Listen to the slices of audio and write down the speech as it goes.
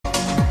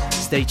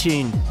stay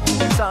tuned.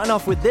 Starting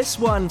off with this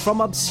one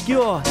from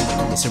Obscure.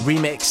 It's a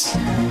remix.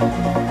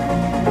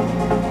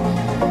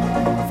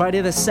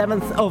 Friday the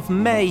 7th of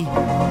May,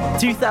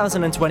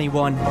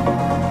 2021.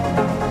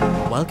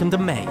 Welcome to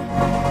May.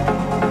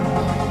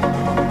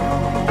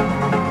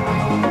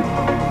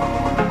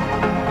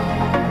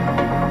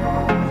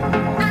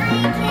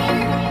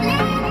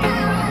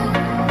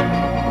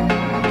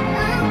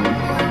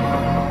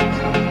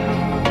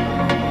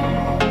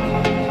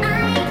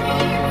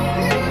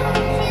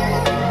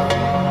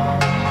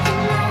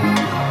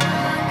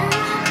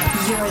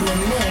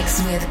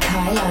 With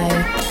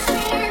KAILO.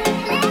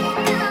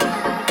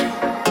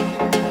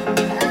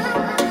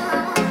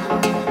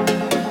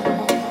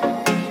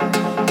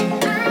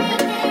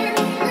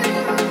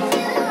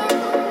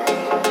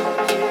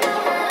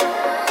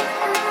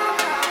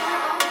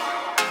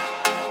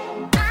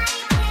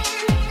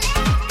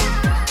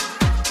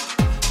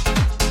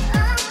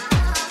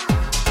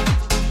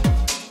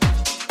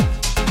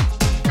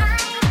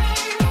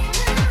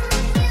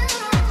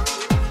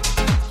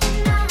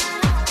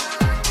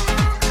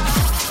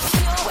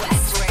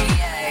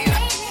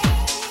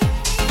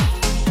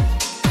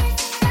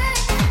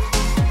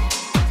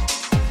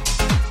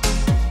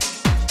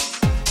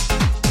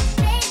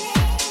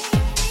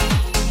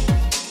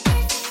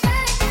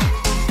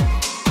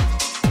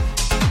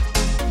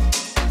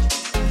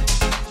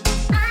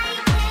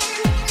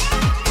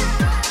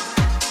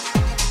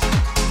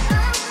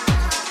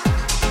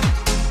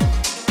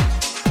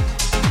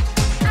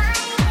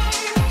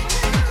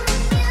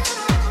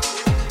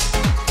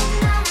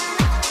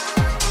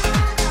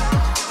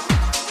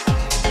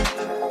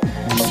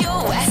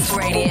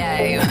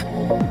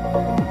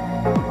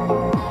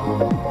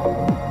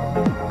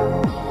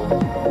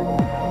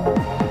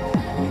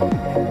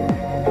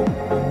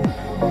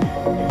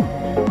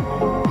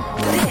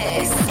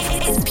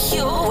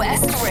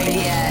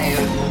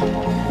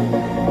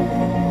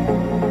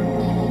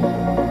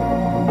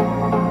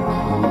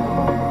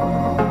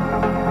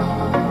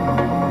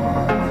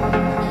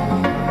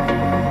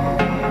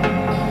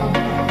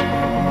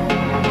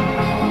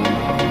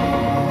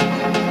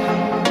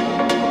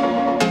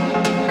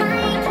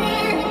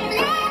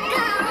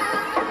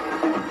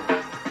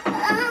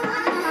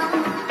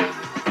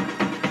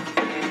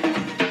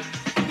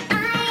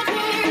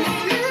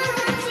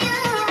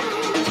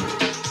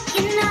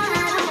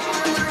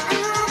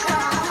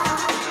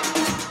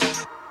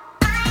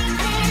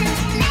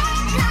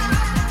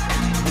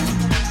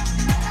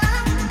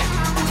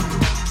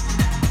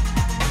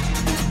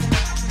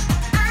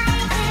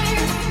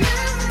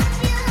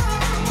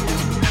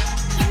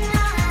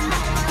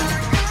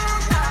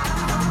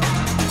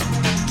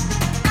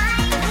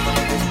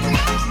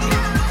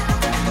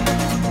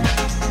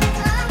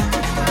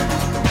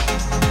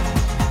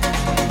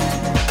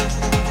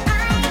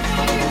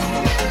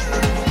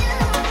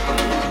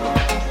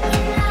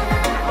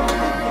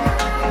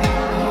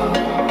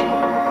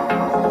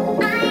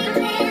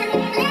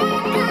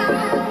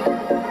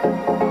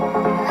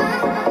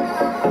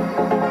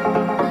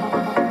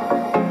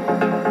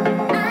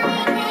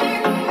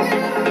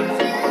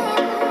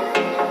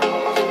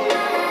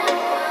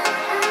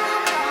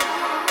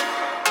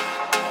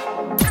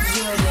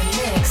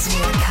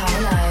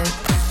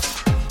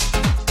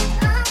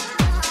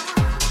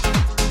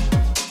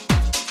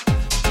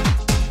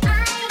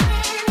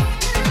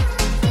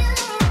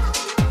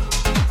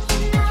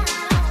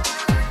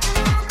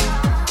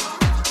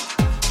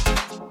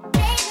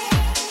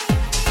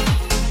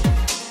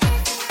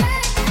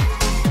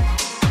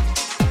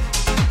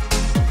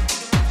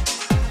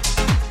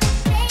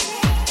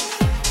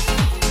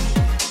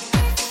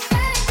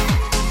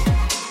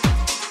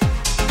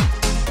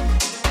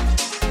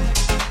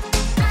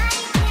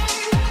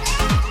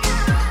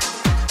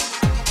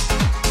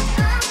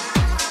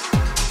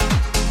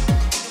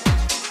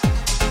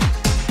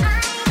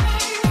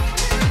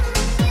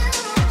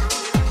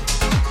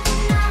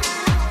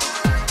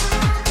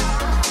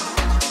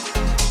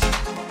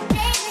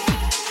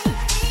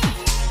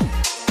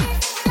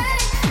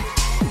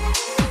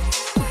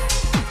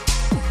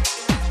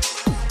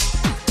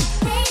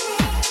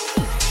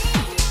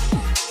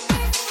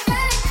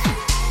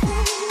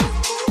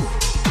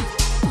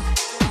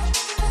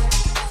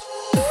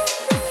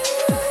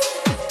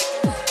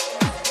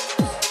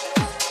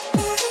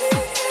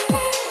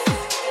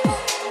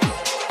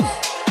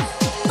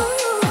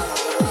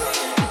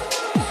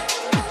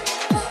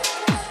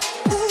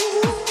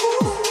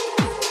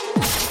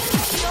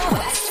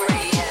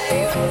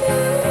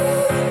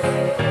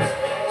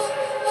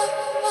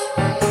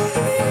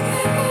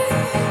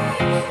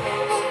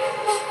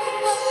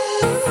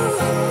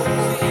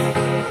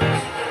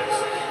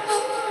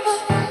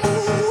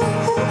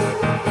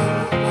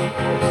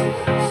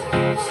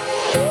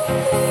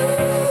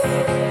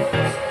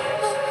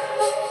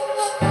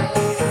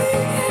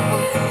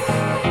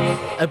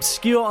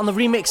 Obscure on the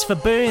remix for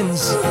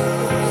Burns.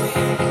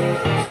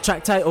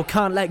 Track title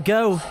Can't Let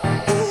Go.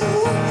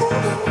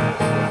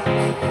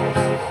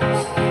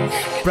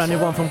 Brand new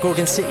one from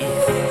Gorgon City.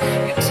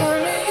 It's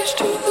only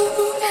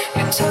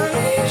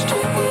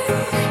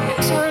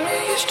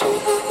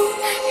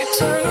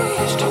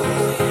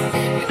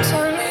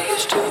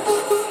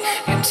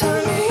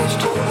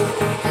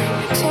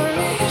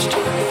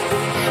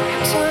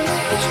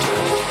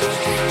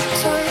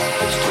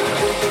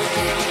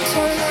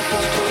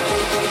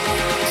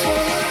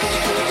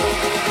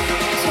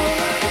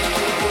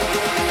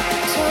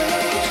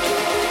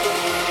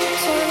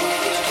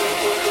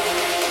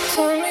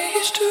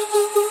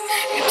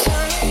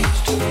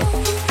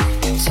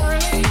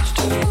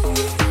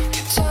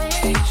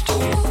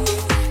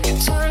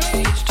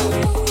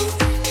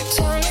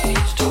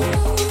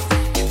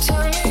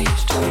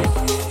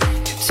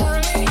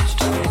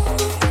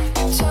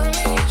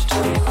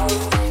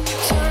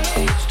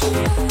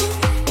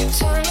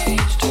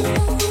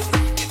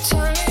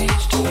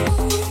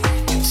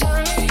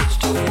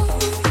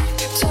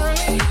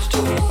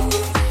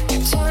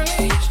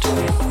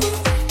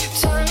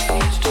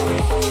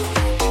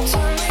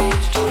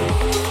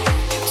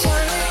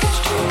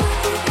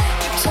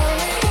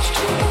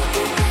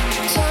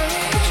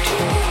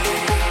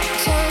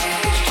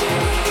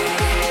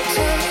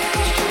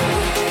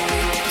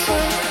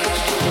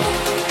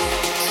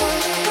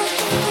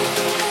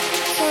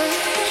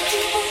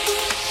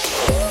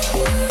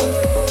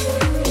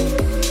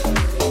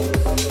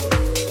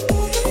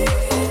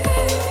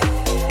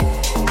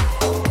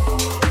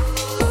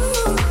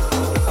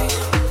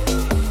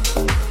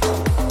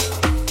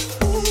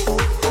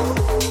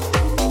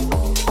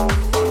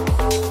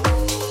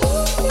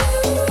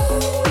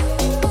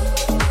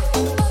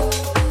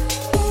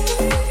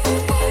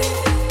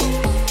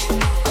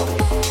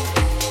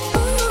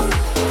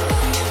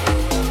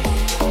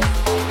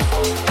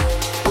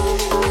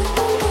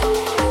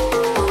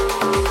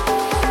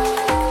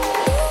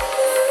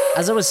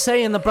As I was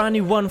saying, the brand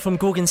new one from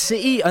Gorgon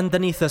City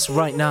underneath us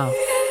right now.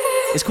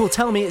 It's called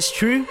Tell Me It's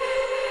True,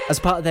 as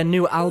part of their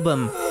new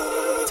album,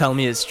 Tell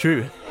Me It's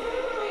True.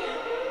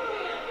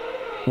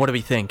 What do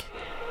we think?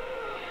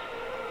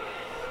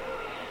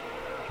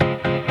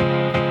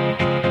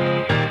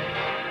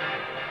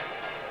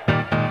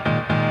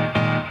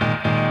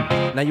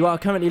 Now you are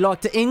currently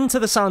locked into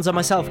the sounds of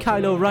myself,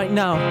 KAILO, right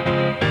now,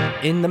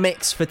 in the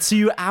mix for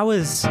 2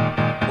 hours,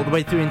 all the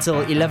way through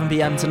until 11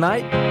 p.m.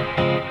 tonight.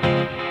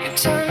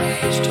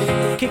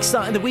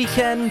 Kickstarting the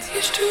weekend,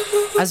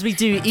 as we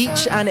do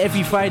each and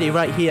every Friday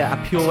right here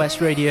at Pure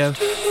West Radio.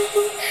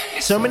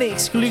 So many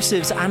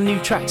exclusives and new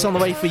tracks on the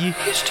way for you.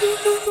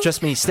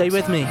 Trust me, stay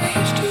with me.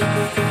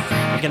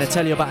 I'm going to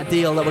tell you about a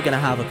deal that we're going to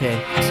have, okay?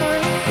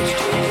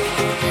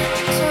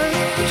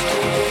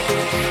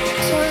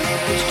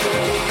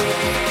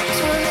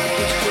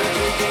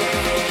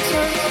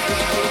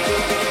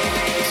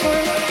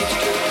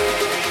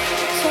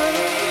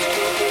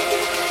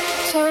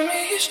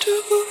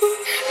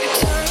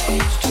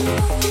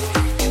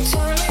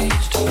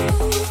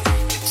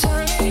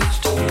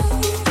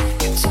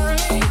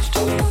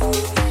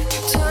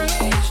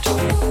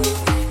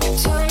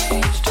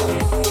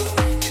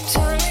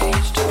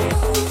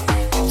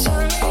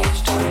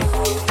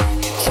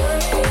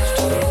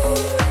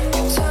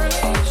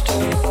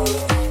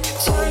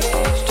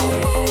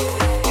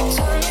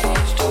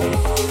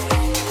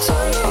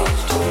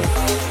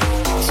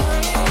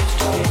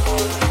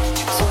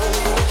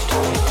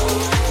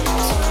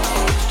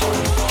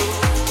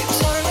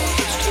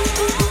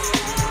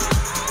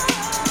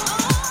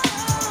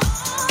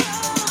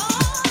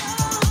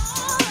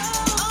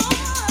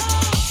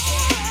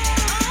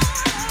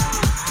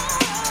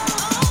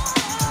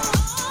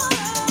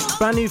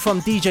 Brand new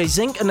from DJ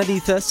Zinc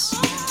underneath us.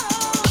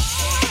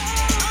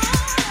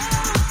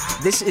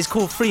 This is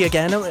called Free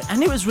Again,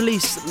 and it was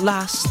released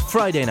last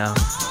Friday now.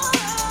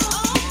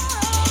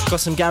 Got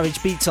some garage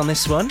beats on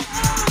this one,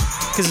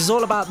 because it's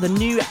all about the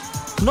new,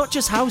 not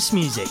just house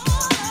music,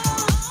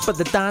 but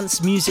the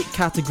dance music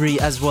category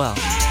as well.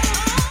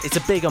 It's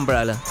a big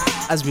umbrella,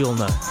 as we all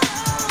know.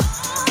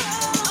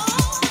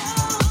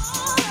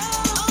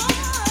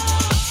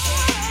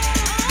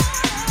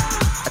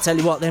 I tell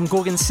you what, them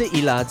Gorgon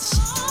City lads,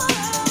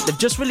 they've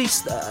just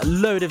released a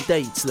load of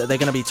dates that they're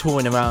going to be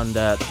touring around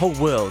the whole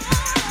world.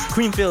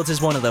 Creamfields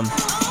is one of them.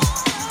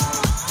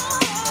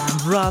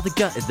 I'm rather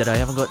gutted that I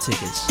haven't got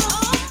tickets.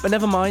 But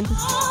never mind.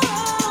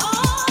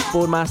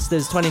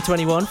 Boardmasters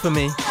 2021 for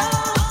me.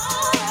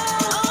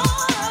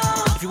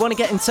 If you want to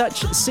get in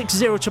touch,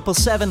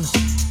 60777.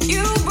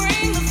 You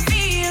bring the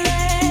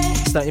feeling.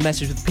 Start your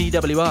message with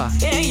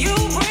PWR. Yeah, you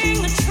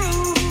bring the truth.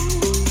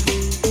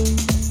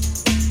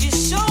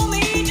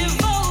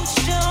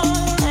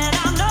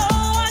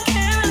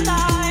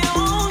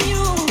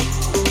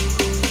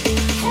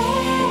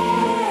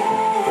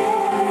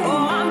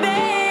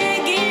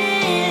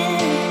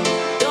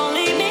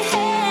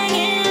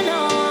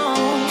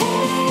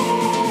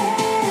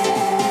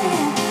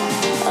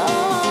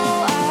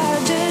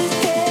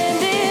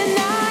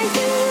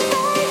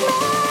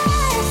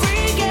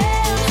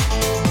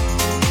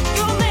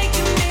 You're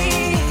making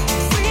me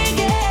free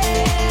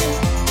again.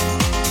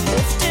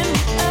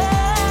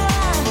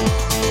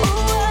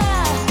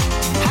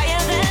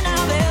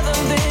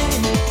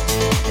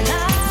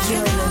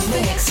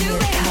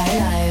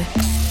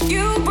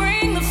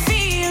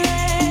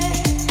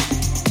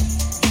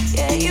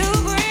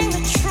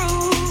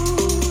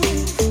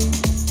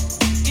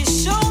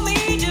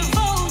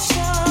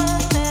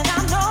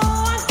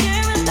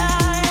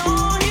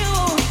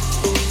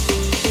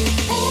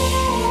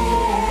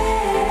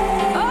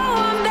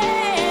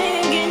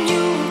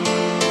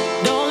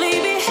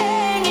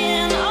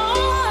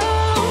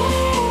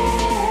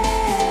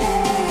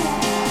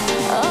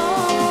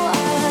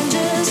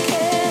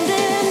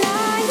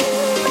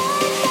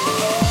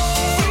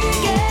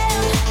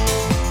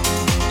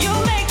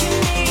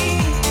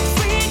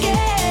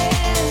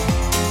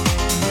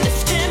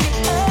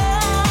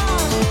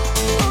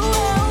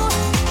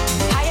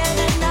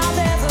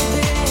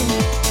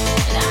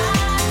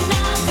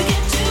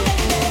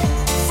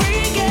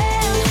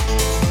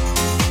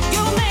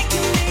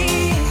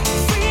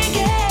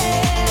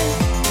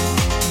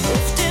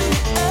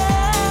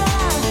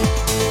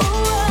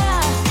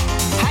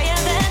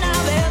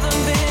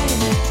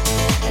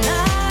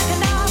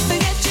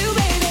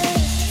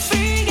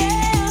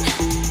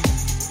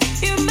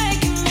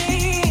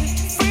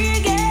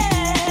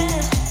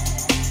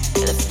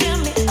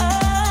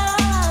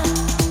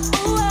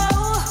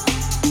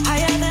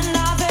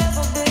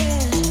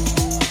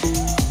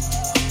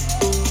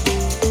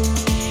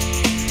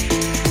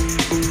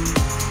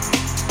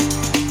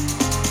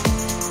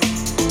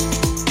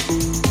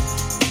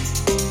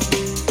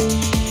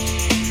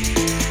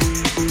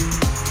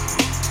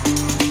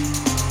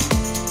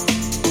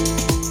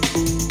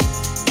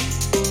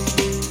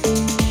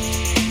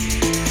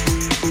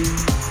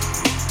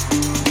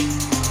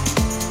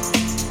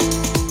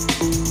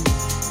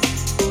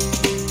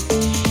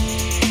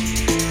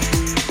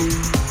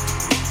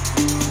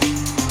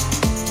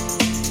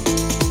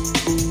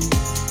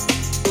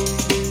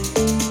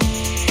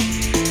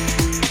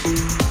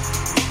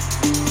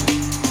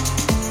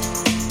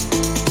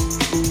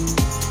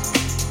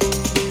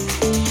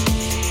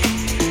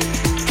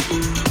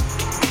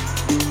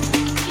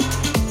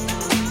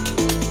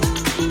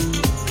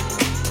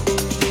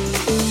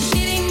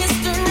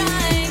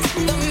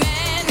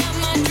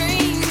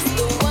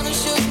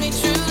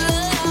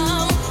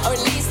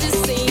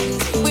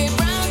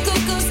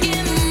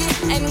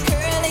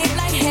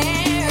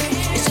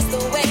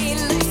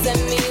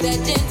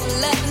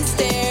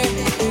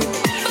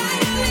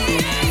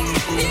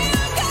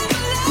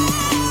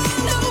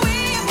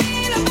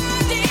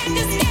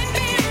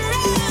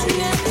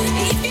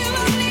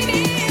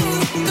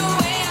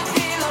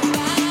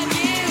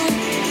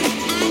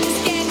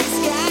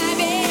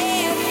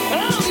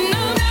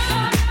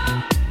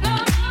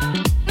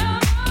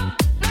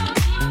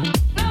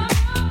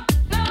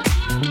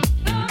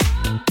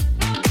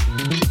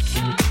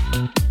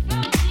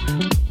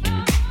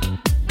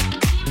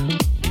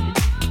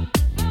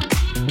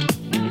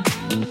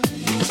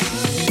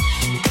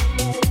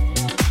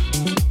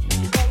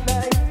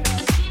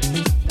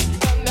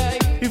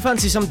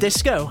 Fancy some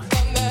disco?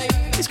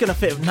 It's gonna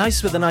fit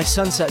nice with the nice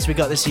sunsets we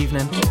got this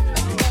evening.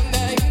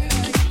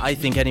 I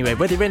think anyway,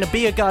 whether you're in a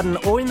beer garden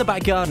or in the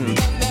back garden,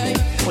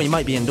 or you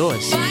might be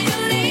indoors.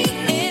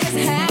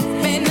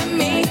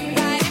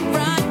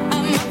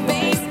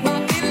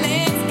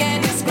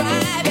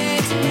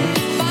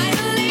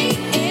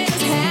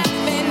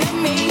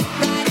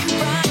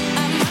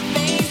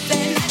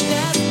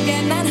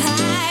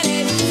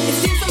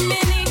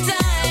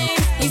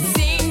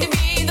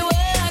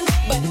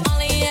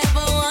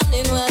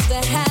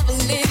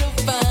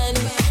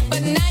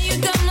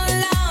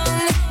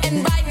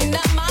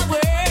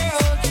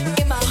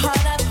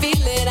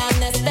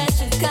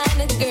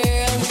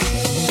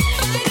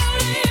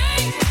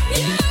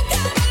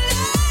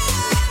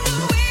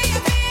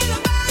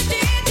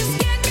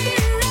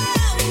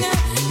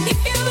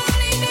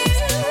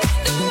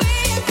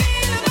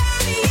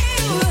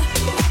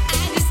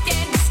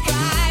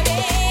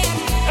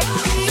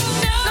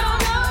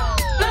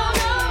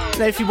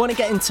 Now, if you want to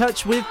get in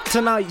touch with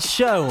tonight's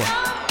show,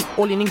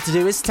 all you need to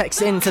do is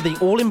text in to the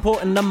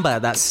all-important number,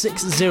 that's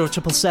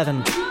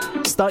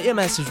 60777. Start your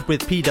message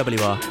with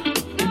PWR.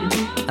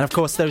 And of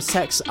course, those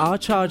texts are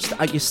charged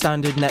at your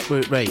standard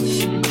network rate.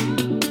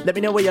 Let me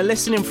know where you're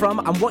listening from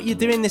and what you're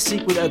doing this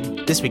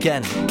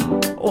weekend.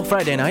 Or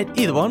Friday night,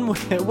 either one,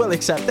 we'll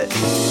accept it.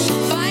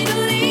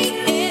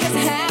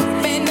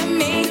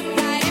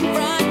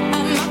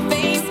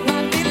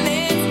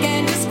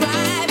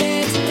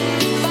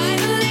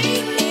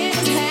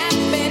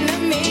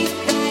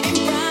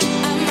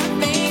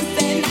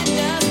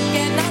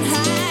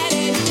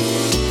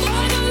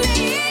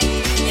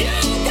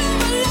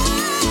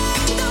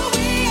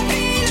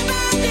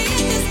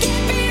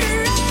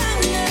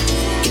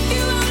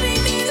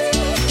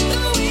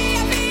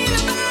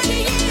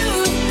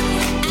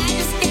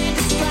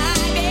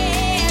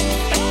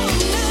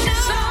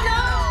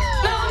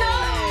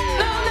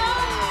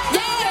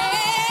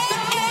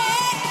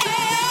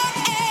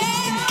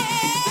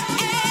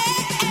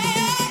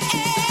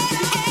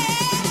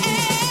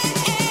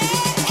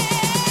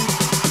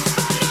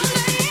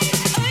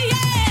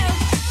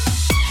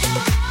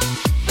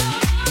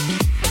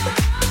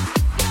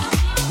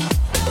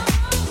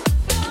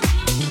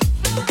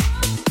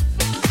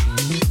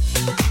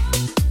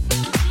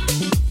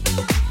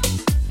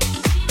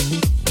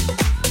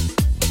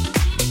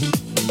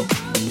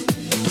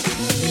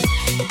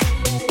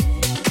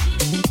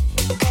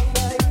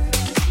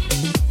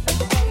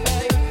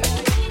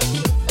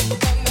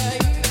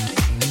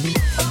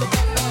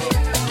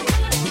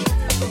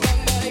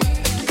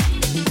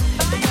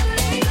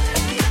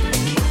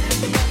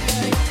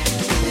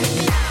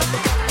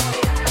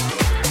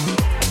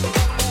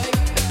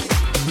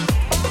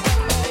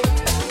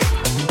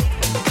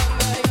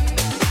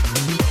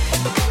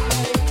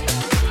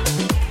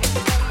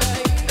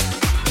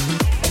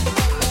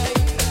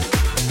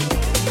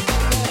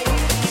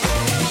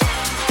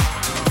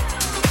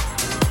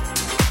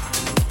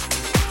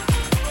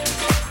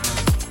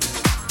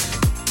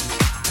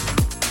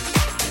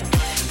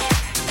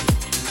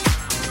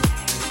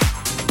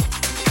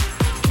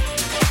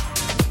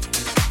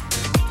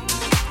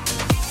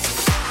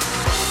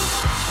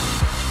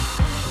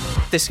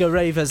 Disco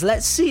ravers,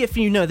 let's see if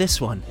you know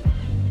this one.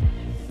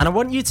 And I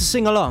want you to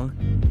sing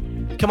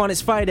along. Come on,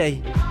 it's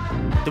Friday.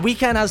 The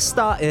weekend has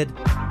started.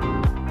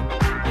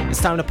 It's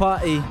time to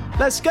party.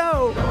 Let's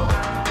go!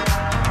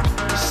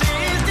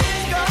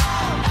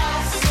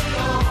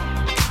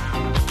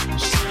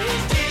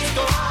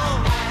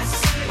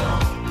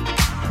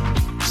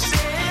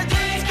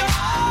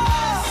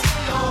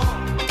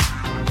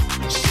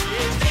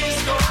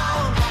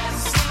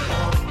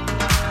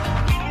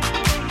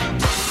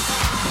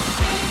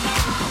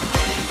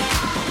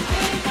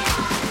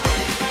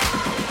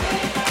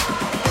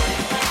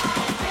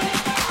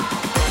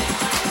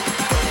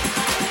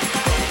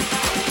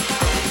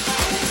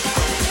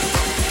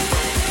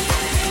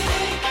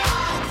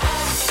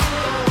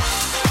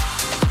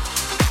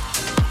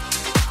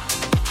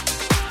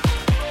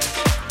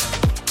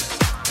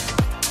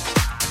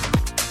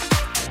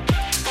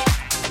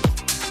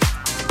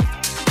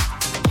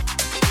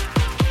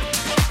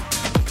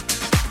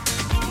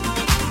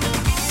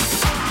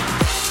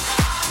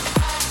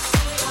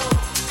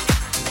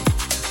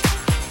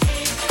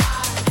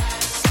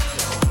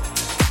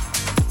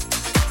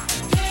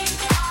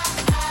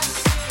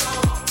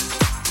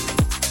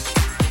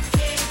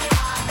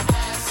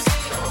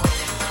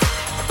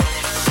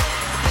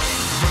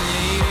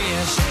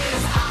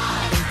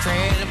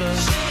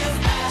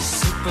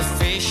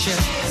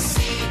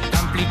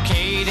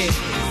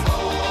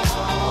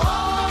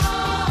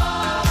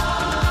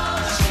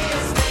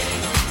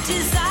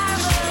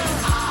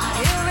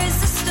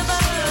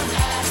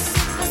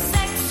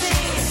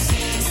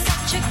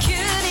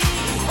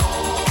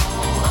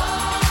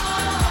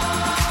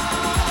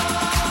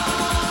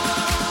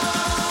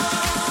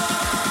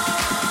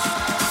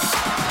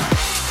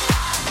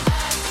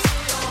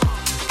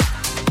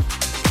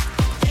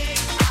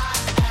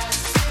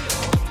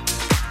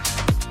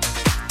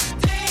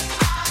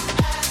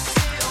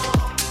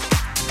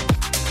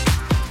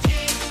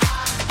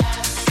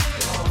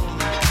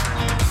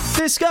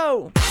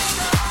 go!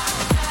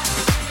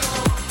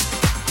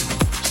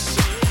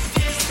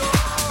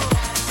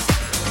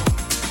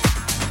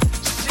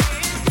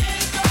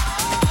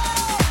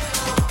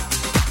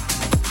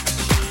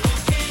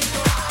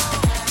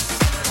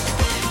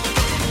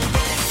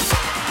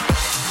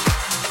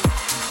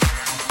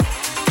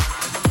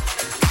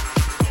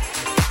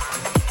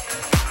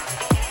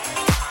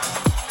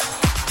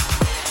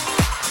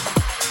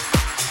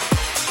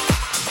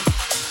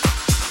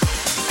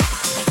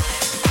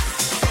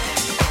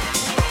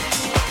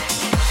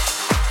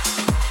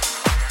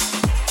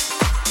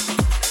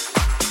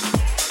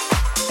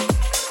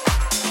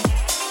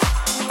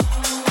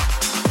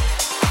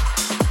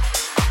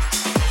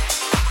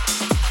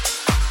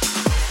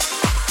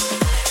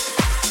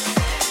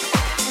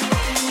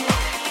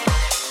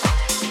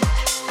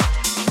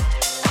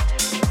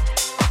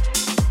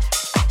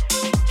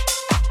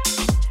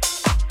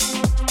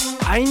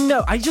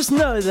 I just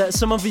know that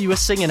some of you were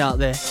singing out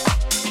there.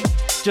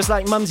 Just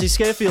like Mumsy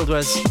Schofield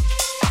was.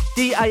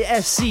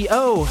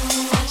 D-I-S-C-O.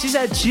 She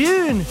said,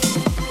 June.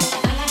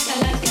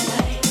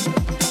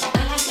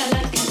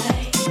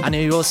 I know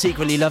you all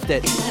secretly loved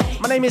it.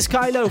 My name is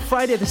KAILO,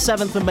 Friday the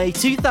 7th of May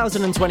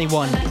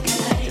 2021.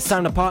 It's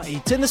time to party.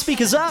 Turn the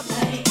speakers up.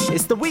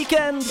 It's the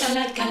weekend.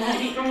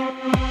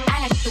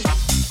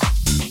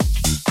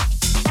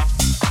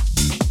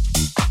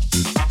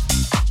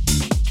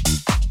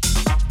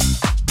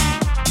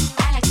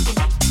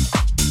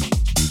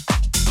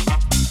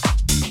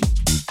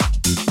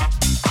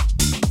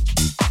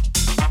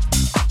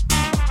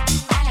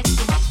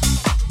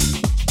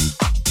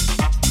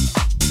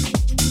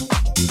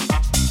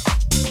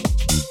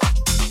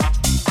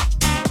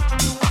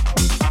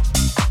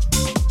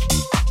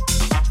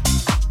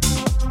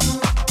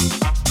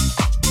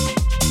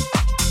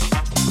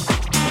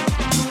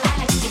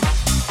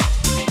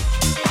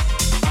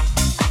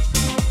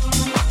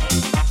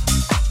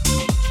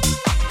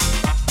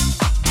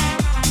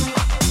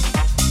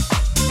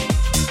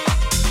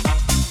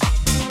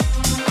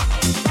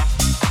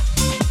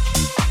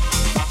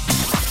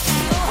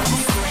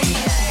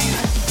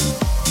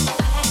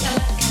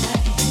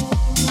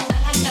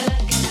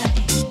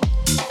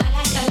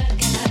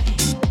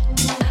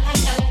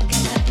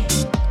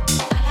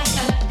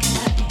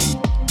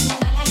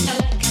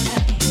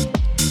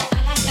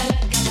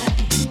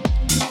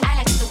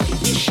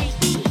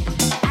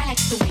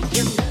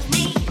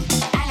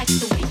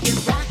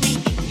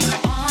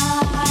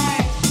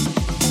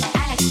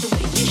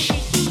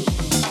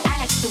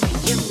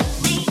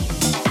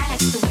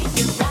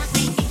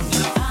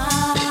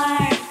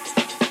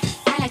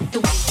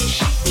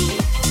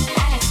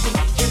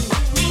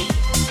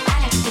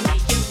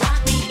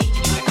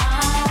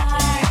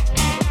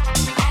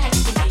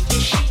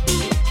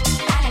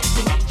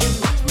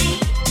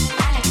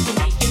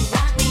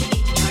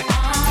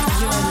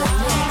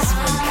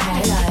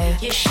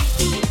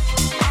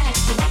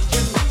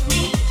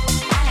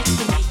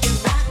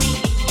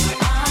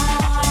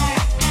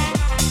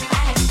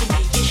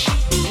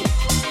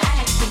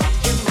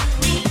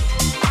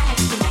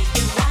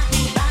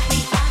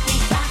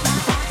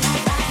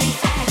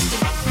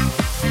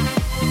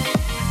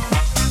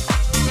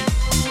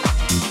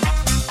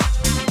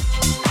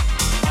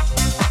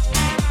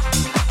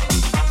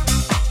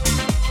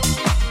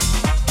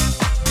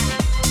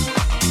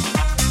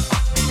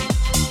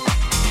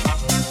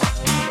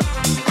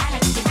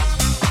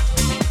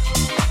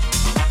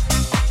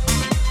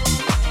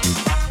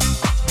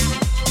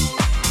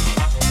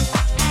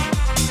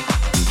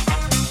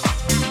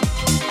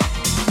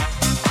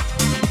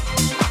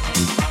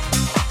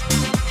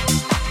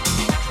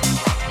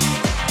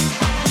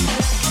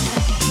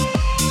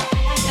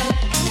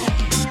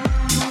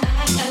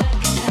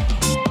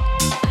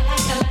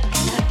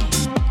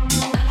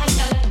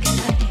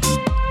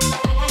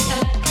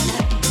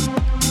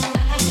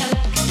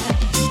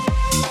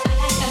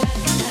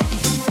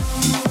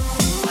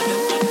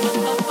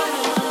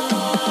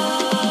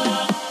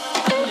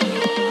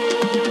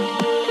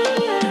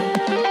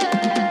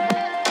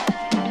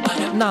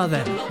 Now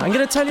then, I'm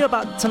going to tell you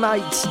about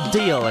tonight's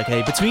deal,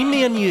 okay, between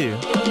me and you.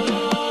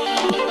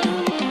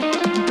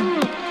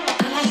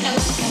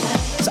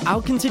 So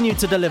I'll continue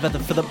to deliver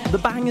the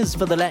bangers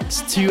for the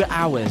next 2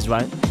 hours,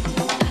 right?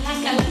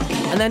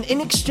 And then in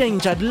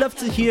exchange, I'd love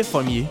to hear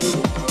from you.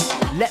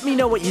 Let me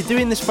know what you're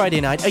doing this Friday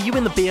night. Are you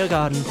in the beer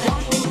garden?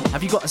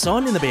 Have you got us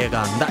on in the beer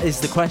garden? That is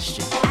the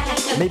question.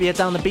 Maybe you're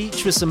down the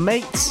beach with some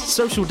mates,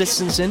 social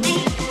distancing,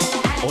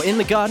 or in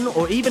the garden,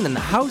 or even in the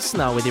house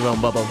now with your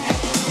own bubble.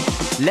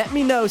 Let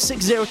me know,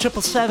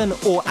 60777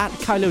 or at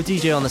KAILO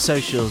DJ on the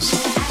socials.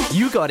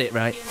 You got it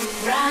right.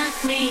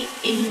 Rock me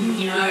in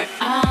your arms.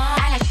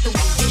 I like the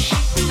way you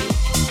shake me.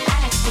 I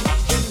like the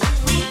way you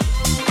love me.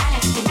 I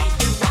like the way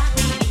you rock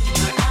me in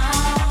your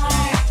arms.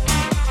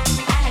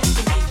 I like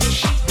the way you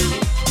shake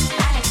me.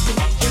 I like the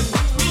way you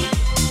love me.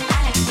 I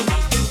like the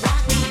way you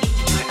rock me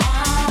in your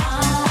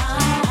arms.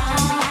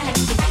 I like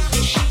the way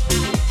you shake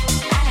me.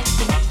 I like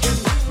the way you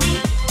love me.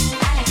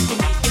 I like the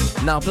way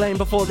you. Now playing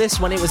before this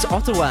one, it was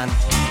Ottawa.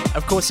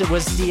 Of course, it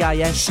was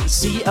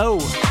DISCO.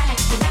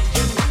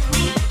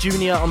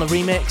 Jr. on the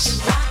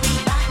remix.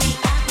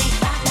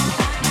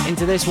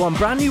 Into this one,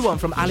 brand new one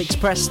from Alex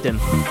Preston.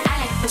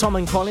 Tom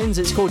and Collins,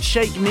 it's called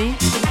Shake Me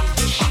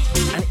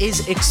and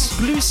is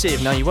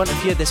exclusive. Now, you won't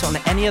have heard this on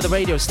any other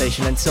radio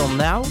station until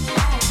now,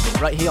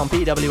 right here on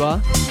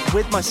BWR,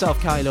 with myself,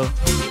 KAILO.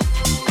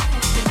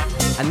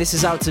 And this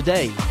is out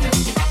today,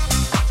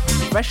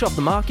 fresh off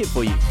the market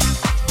for you.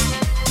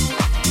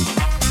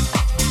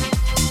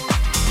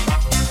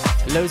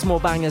 Loads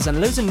more bangers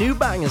and loads of new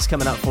bangers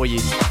coming up for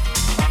you.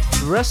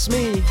 Trust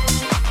me.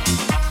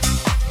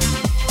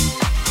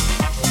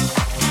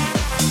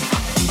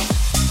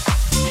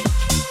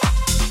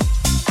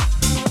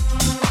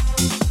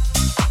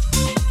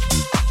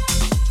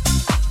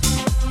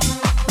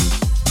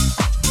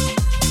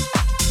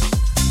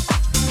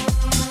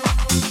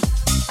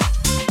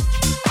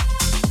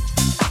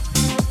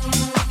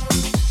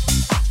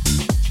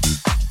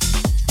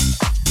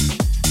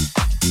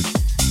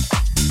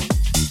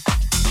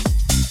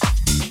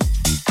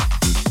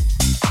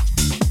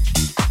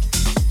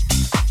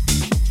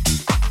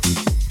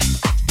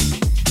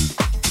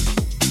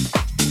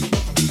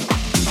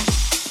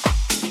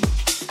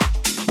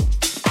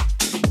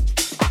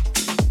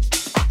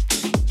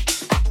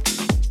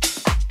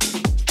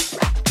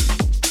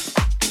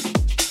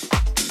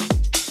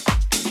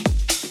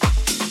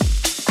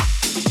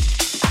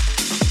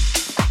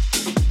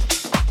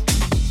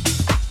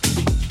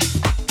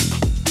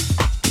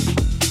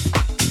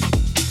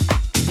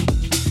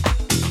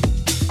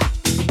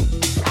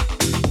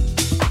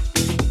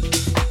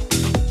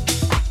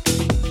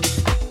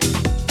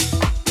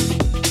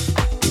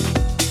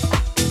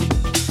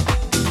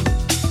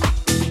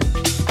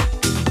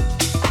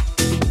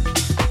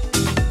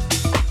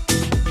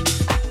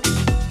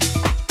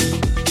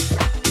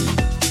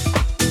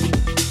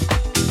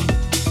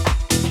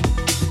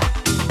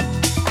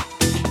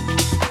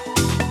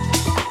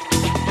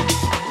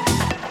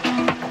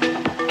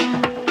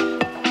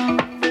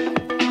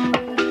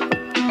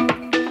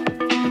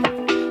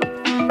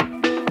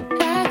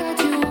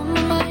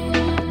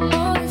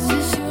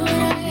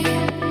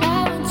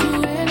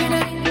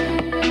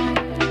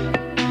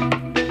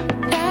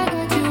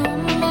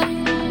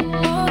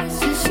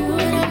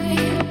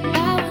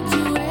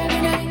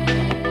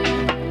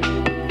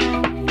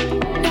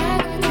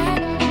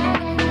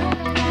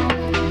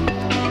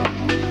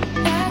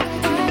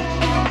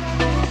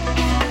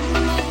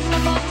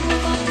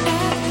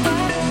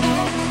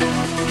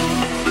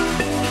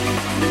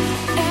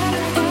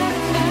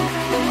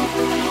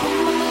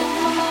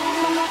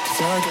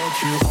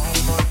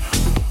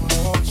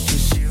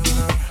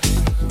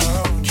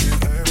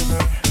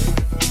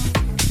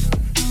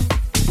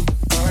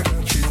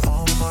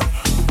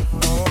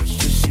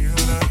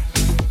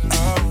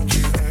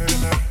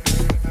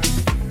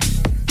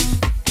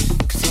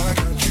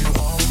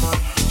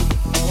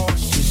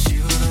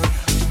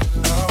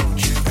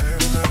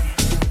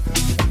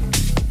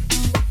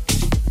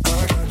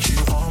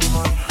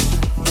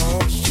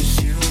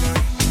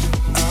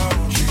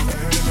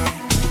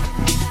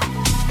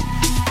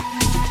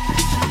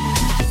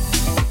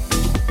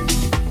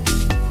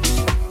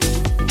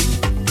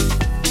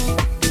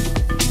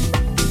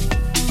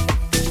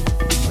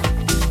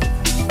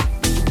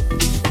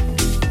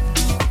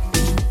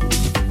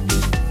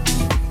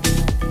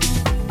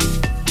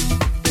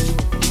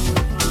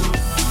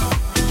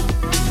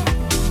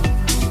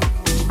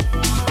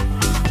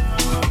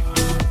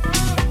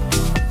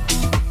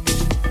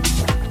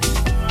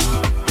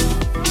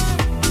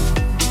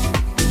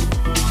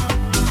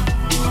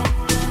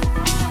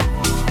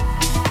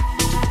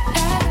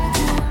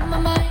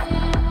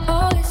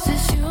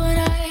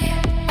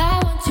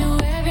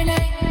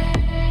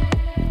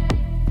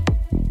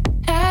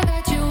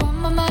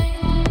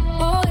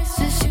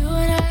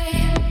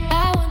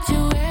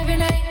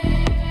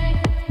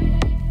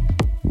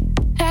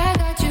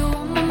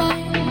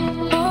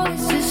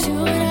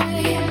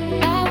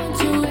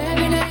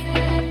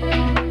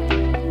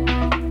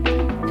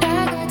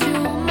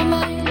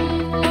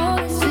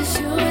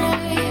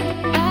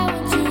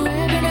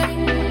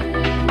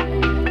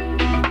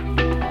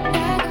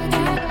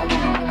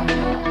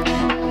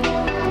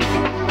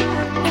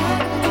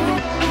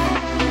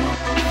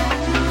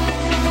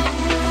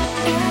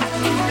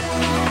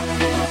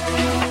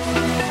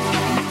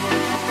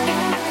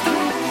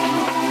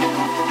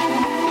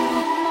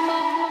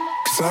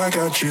 I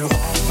got you.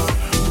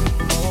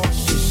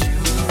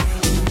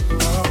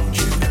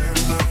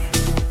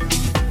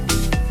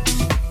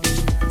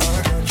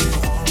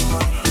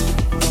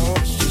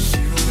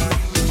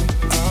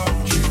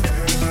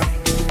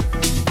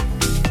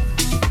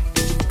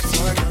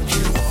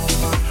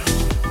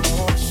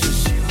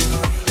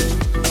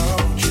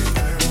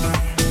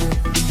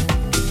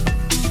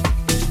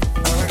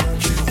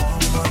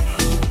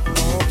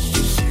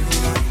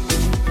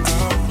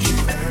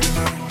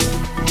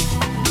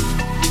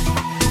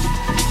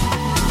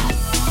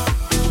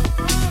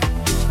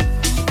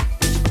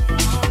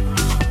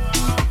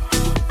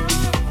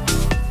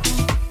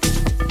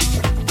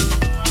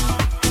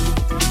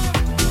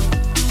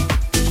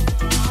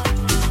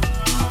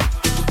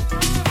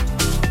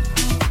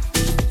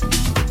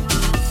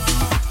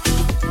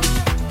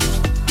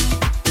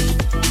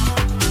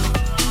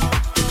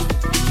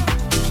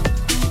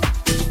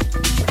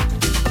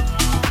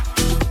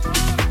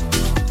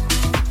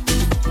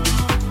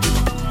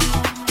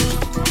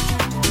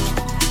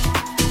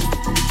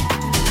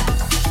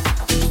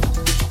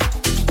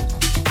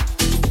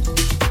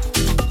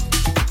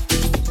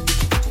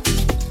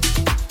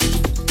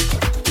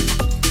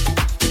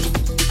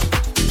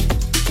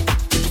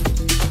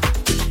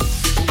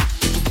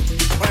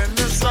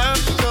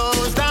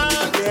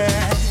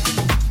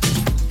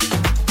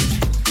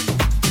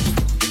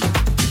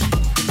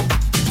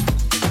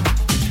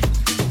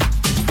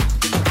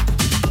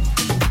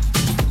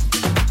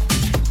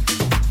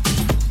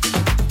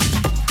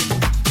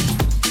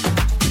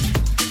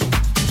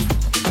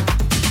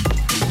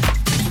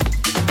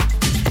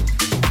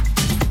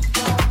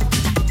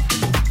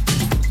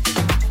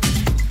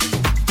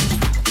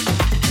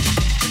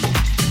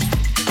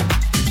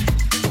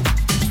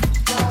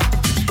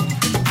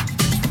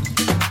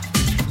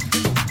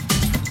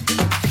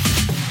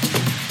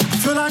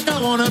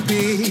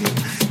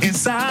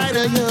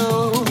 inside of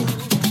you.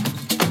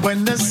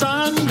 When the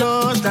sun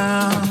goes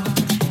down,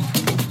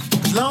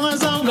 as long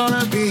as I'm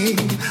gonna be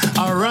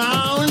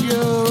around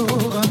you.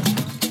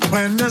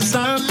 When the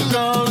sun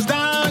goes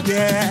down,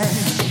 yeah,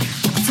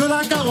 I feel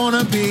like I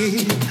wanna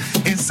be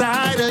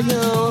inside of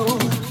you.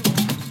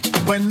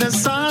 When the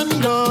sun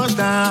goes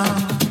down,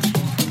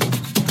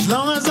 as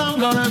long as I'm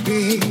gonna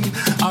be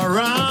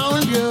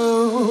around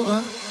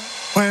you.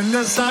 When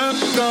the sun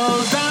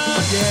goes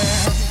down,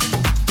 yeah.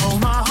 Oh,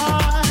 my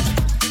heart,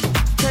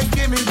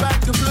 taking me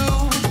back to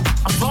blue.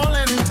 I'm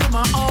falling into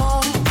my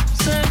own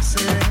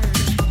senses.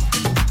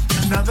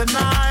 Another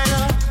night,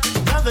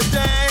 another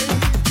day.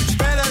 It's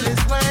better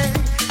this way.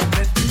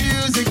 Let the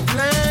music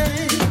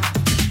play.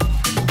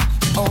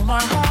 Oh,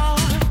 my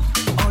heart,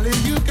 only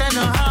you can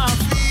know how I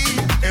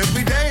feel.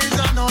 Every day is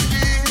an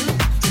ordeal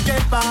to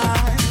get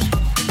by.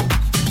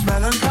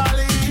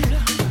 Melancholy,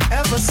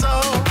 ever so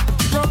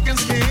broken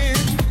skin,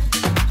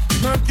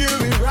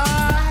 mercury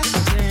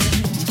rising.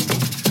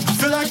 I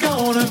feel like I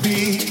wanna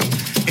be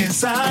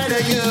inside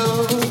of you.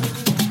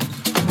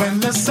 When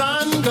the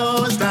sun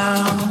goes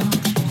down,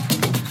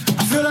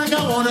 I feel like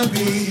I wanna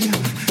be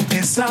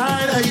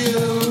inside of you.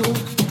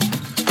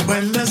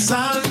 When the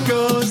sun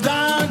goes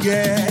down,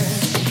 yeah,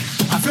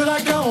 I feel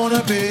like I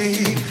wanna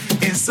be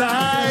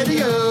inside of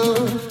you.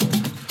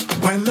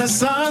 When the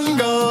sun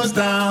goes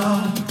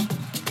down,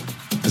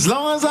 as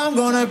long as I'm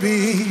gonna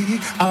be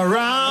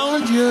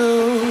around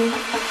you.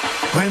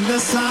 When the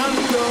sun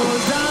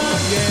goes down,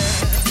 yeah.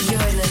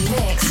 You're in the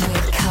mix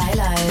with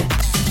KAILO.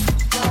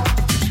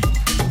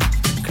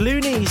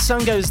 Clooney,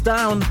 Sun Goes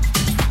Down.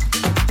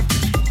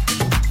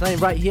 Playing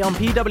right here on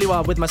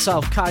PWR with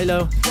myself,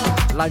 KAILO.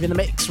 Live in the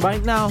mix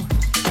right now.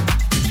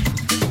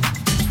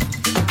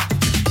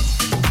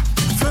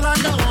 Feel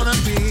like I wanna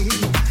be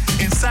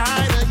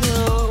inside of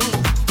you.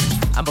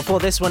 And before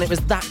this one, it was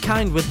That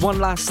Kind with One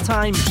Last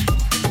Time.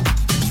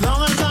 As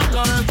long as I'm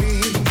gonna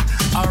be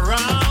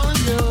around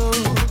you.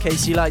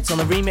 Casey Lights on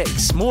the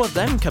remix. More of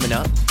them coming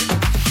up.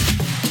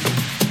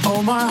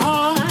 Oh, my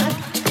heart,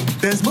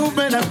 there's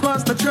movement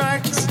across the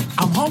tracks.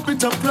 I'm hoping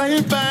to play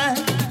it back,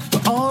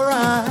 but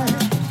alright.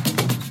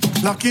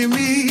 Lucky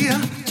me,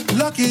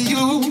 lucky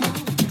you.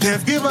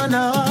 They've given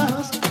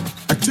us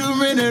a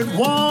 2-minute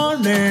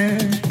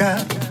warning.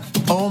 Yeah.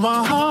 Oh,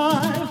 my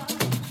heart,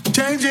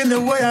 changing the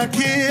way I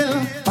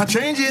kill, by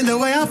changing the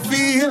way I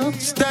feel.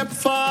 Step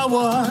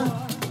forward.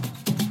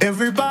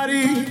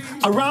 Everybody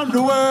around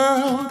the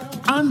world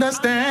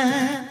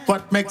understand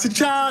what makes a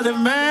child a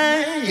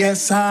man.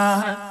 Yes,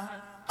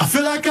 I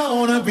feel like I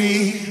wanna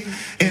be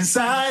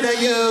inside of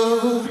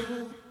you.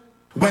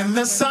 When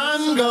the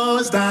sun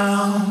goes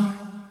down,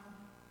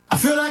 I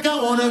feel like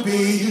I wanna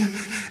be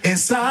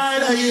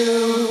inside of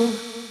you.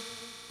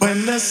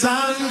 When the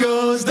sun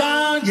goes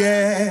down,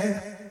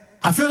 yeah,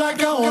 I feel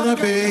like I wanna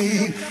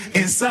be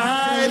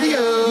inside of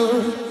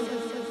you.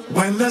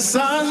 When the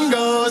sun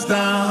goes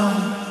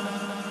down,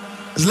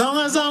 as long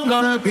as I'm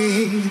gonna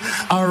be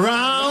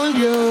around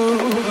you.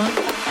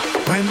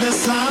 When the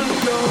sun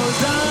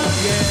goes down,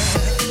 yeah.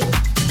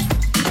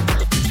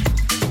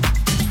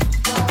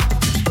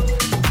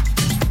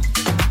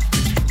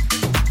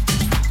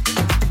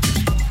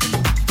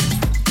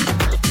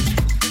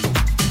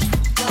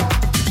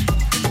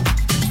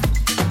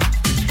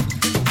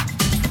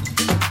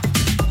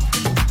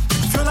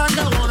 Feel like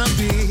I wanna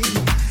be.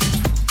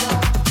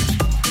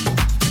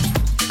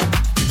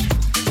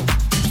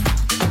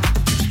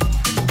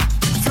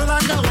 Feel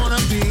like I wanna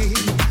be.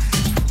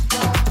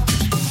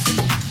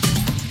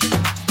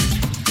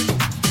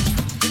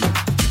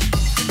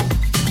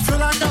 Feel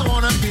like I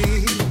wanna be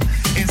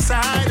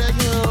inside of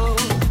you.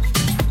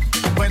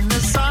 When the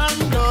sun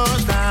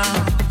goes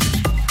down,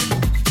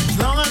 as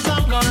long as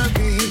I'm gonna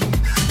be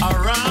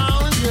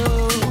around you.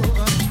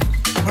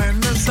 When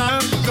the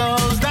sun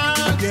goes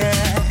down,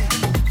 yeah,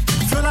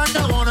 feel like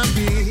I wanna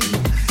be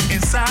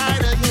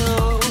inside of you.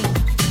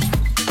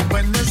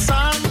 When the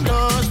sun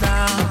goes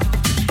down,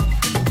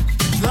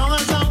 as long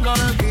as I'm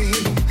gonna be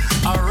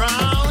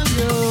around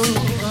you.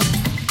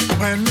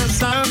 When the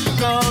sun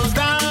goes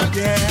down,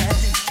 yeah,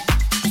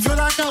 feel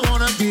like I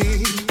wanna be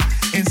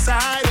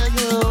inside of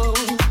you.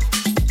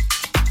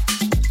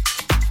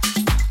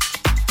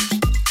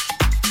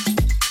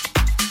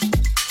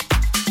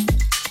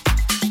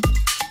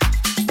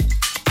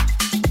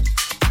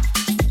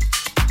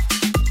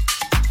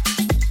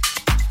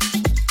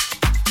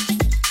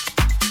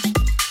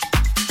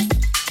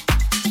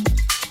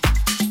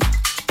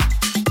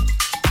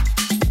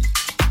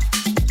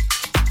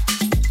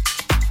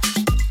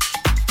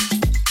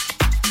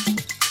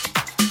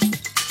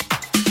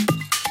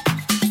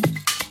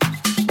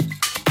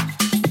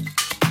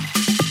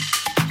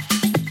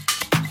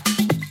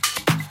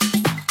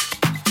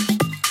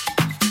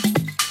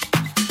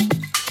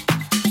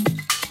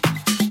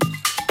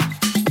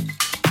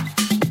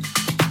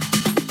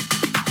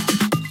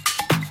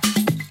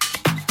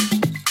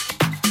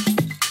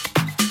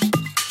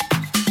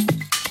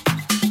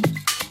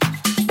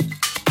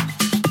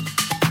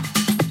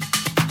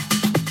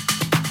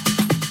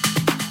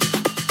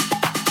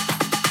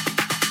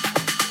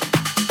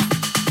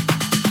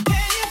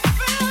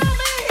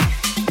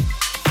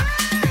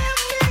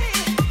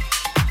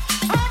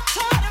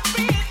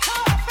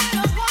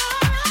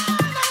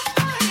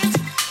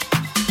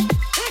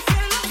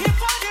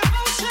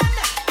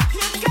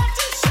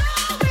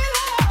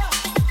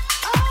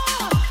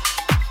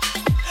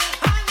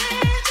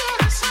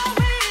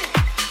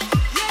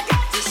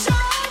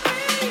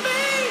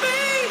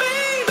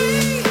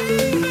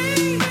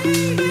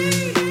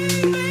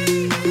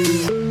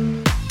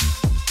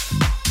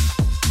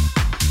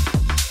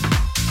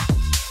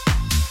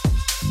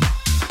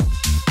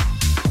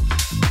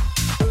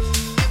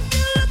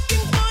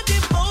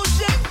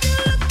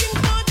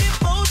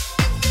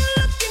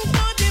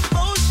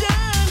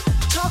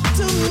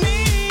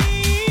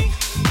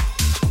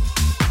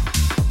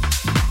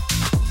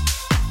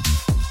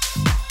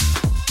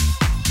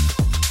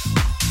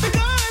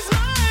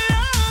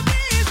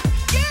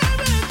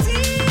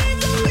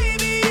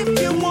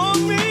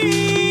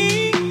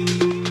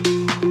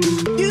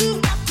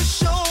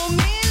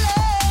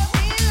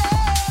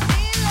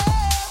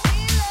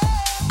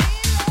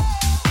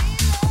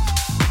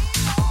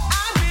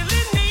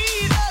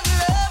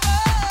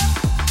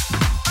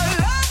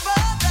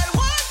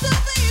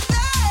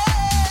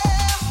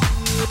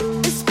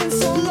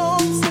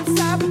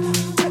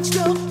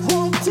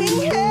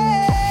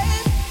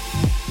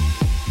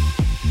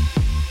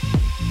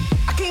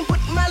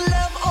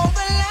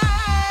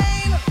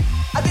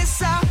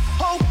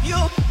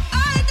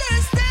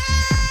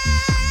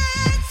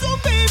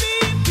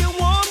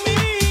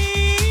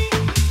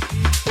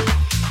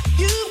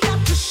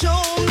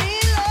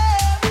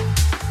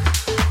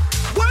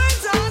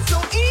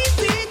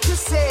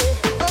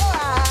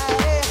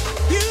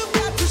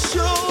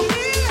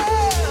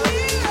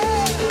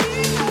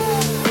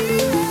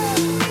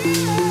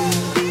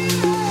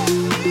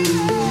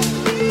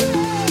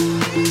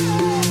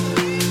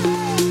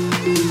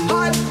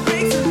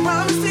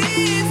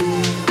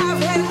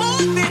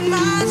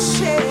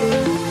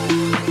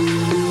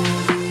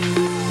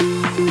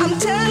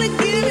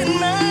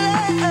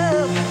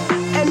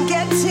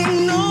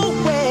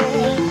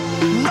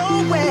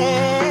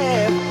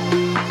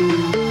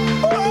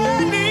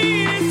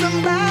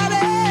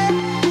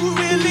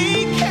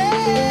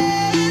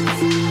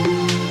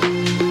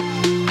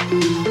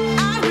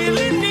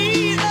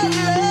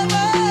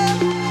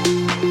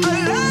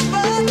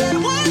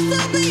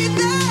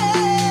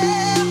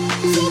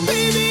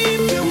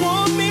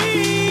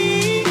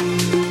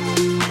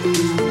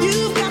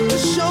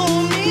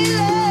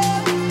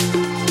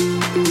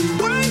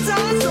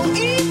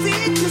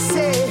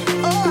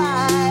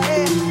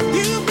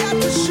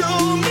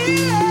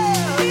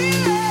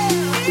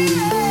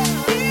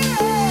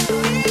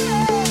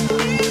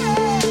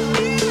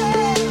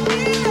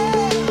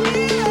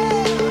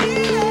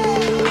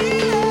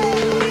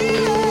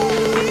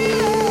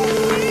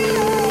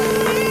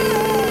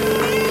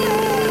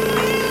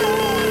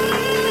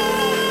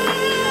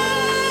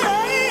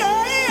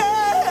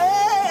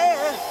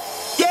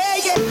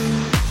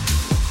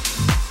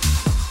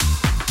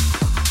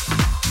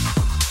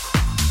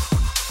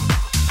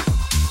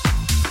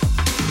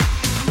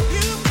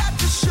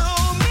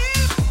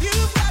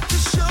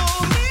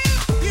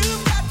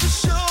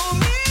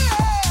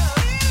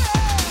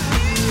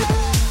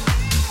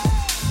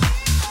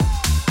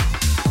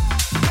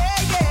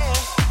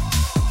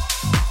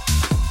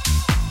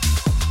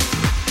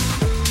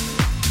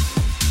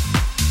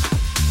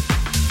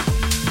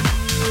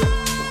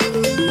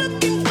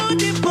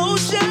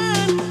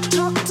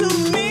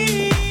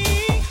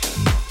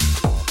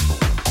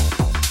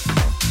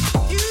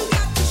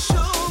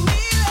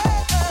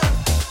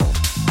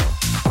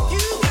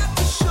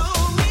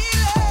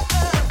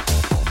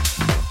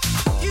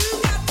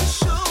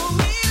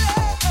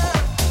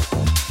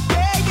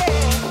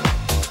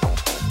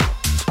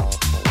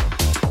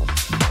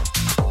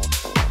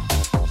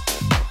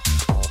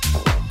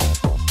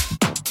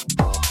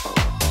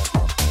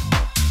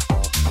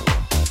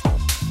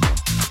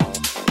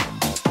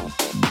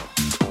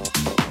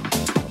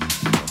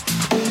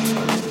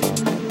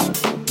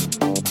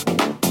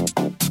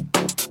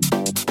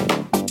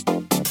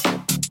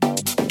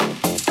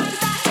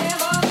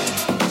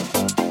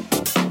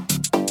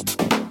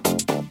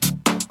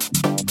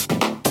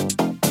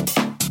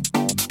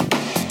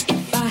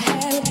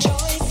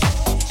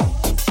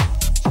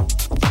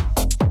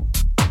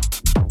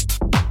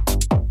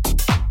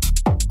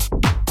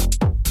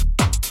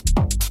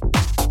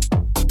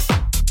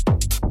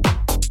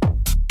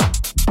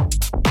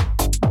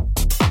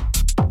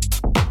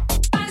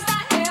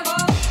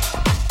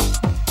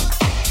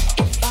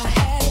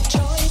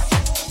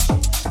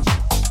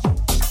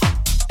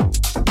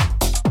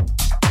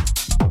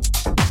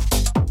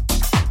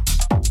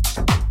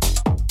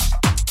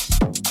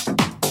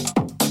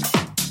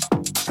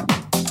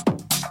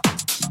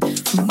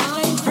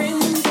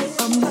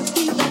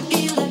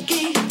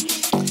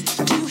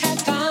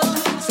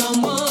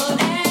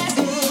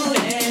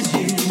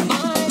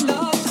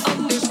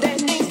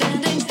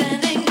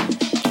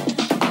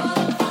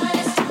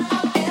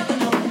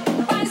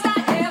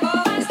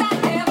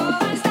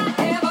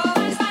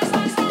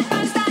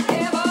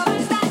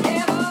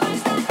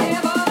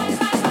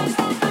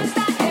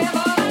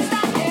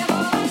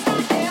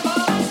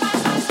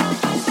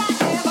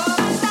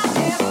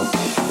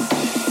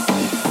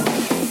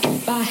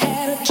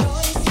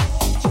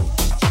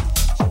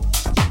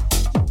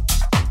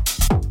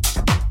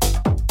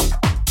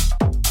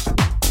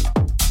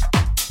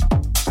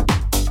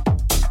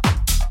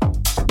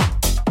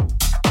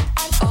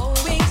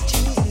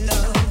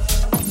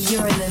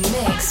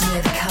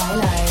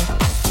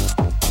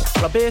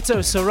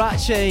 Roberto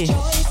Sorace.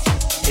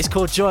 It's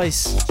called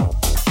Joyce.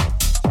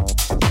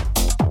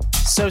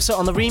 Sosa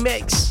on the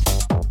remix.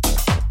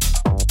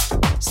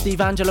 Steve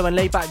Angelo and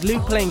Layback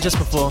Luke playing just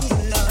before.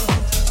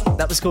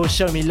 That was called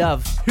Show Me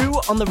Love. Who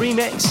on the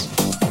remix?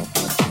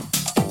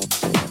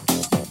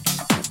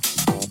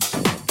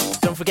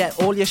 Don't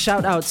forget, all your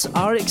shout-outs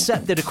are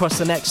accepted across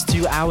the next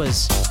 2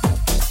 hours.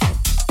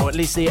 Or at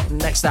least the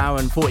next hour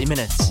and 40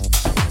 minutes.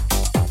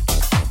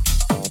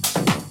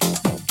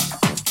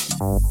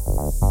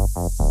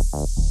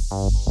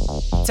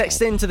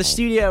 Text in to the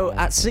studio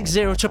at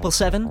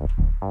 60777.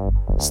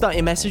 Start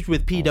your message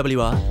with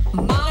PWR.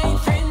 My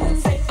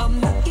friends say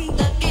I'm lucky,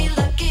 lucky,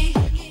 lucky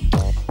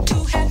to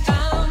have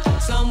found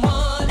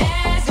someone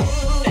as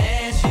good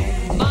as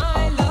you.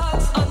 My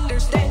love's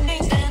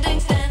understanding, standing.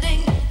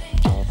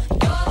 You're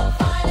the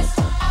finest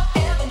I've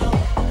ever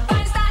known,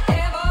 finest I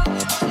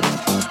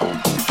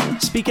ever.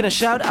 Speaking of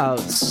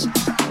shout-outs,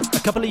 a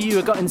couple of you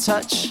have got in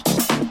touch.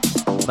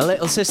 My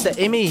little sister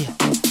Imi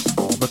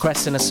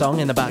requesting a song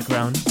in the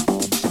background.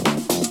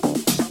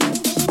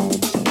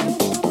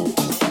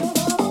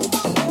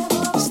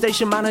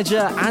 Station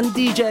manager and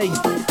DJ,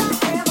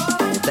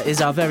 that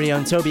is our very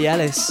own Toby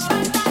Ellis.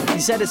 He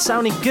said it's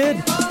sounding good.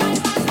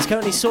 He's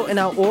currently sorting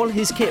out all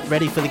his kit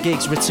ready for the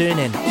gigs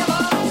returning.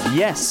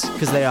 Yes,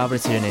 because they are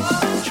returning.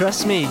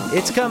 Trust me,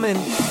 it's coming.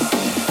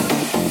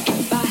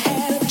 If I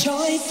had a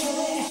choice,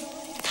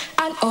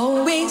 I'd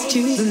always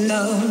choose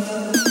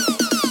love.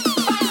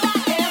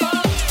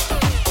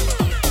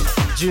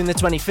 June the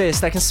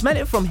 21st, I can smell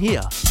it from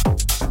here.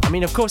 I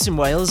mean, of course in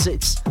Wales,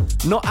 it's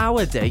not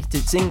our date,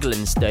 it's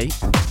England's date.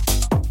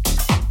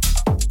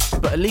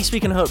 But at least we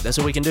can hope, that's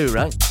all we can do,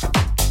 right?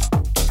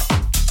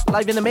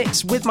 Live in the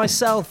mix with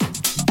myself.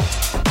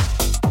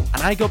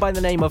 And I go by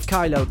the name of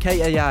KAILO,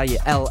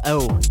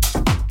 K-A-I-L-O.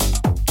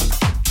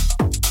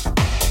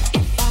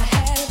 If I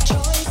had a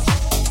choice,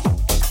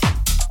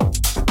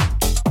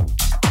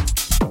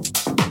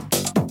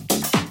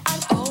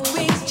 I'd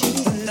always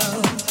choose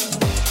love.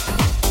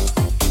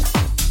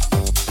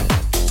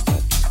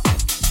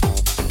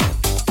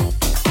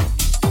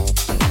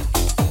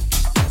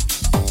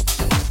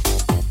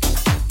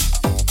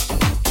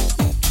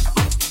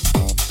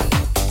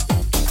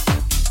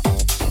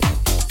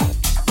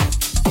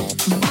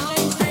 My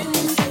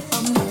friends say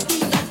I'm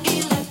lucky, lucky,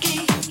 lucky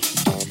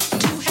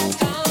to have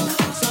found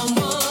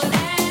someone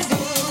as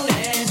good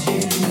as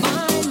you.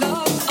 My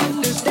love's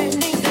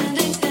understanding,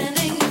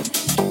 standing.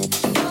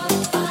 You're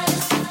the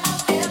finest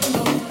I've ever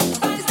known,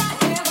 finest I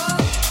ever.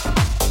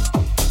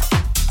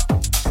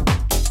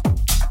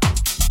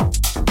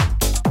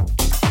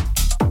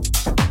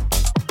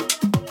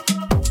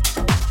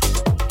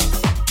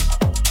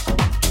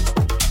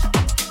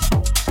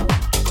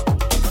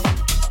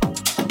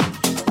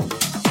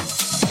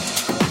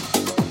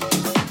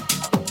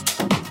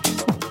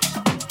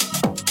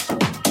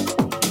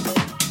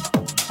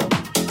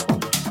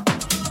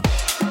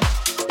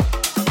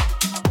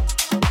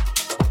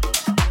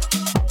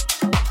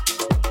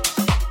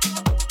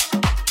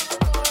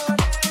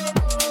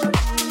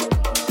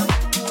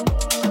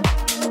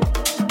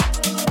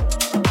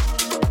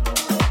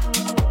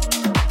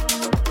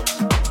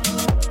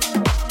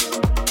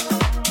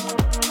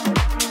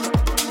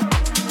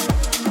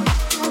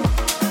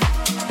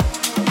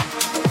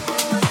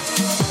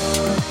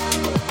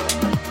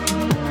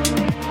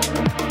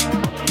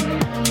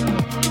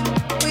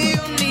 Will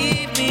you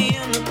need me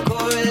in the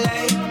cold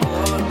light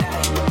all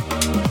night?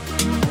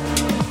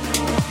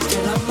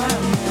 Still on my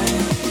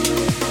mind,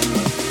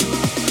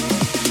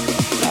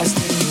 lost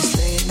in this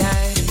late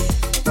night,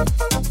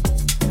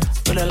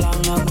 but a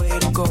long way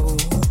to go.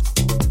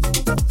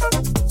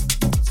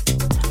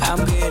 I'm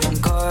getting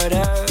caught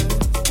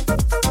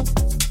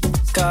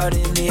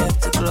in the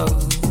afterglow.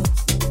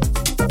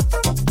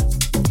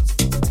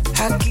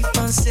 I keep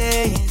on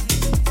saying,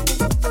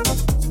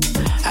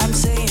 I'm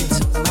saying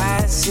to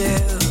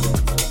myself,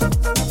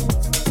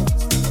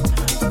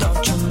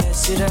 don't you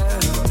mess it up.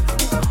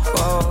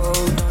 Oh,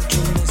 don't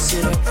you mess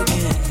it up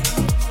again.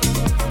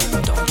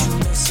 Don't you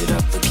mess it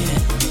up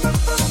again.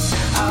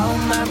 All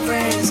my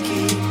friends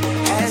keep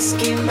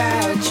asking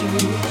about you.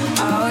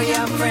 All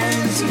your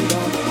friends who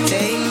don't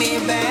take me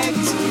back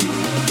to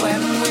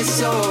when we're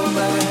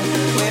sober,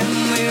 when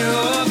we're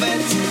over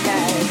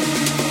tonight.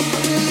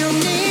 Will you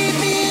need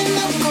me in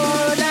the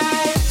cold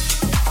light?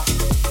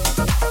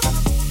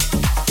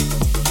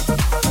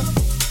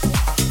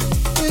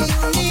 Will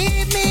you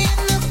need me in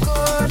the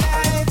cold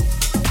light?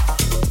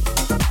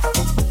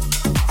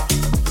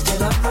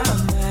 Still on my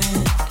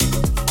mind.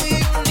 Will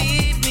you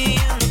need me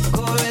in the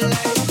cold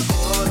light?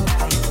 Cold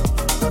light.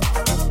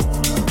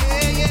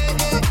 Yeah.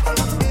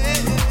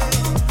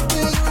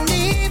 Will you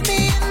need me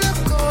in the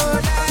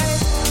cold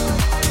light?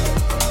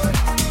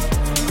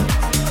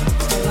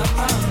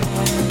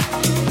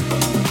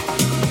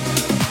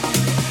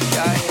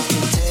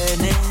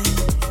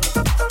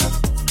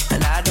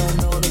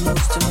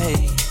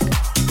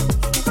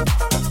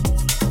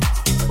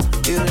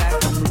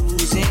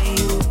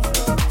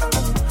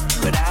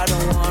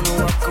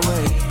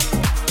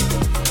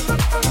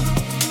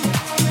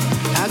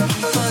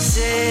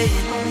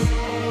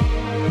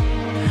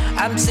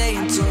 I'm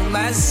saying to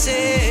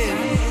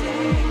myself,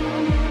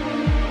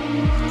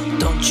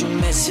 don't you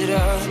mess it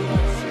up.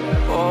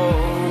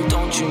 Oh,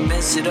 don't you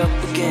mess it up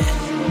again.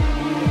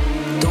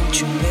 Don't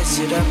you mess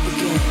it up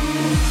again.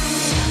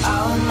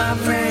 All my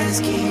friends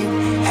keep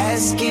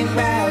asking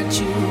about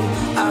you.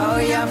 All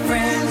your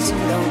friends who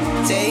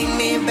don't take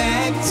me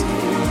back to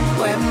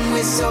when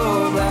we're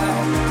sober,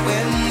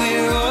 when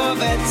we're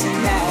over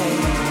tonight.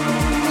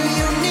 Do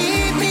you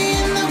need me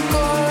in the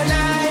cold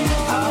night?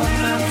 All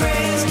my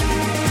friends keep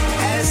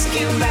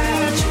asking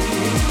about you.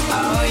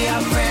 All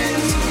your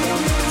friends who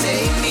don't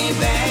take me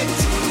back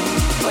to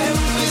when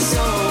we're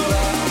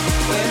sober,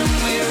 when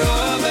we're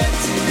over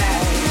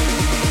tonight.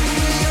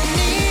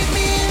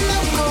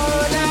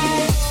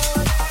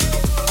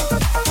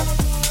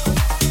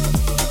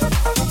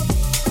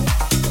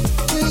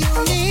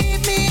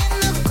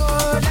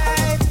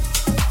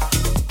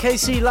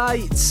 KC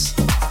Lights,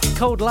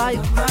 Cold Light.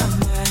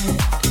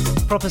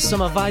 Proper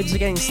summer vibes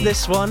against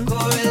this one.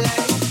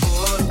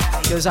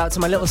 Goes out to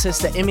my little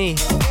sister Imi.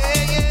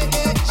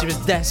 She was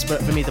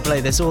desperate for me to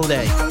play this all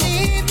day.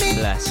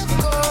 Bless.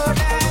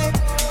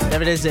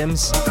 There it is,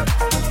 Ims.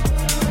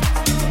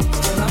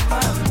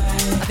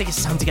 I think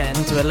it's time to get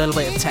into a little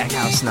bit of tech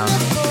house now.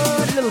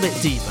 A little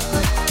bit deeper.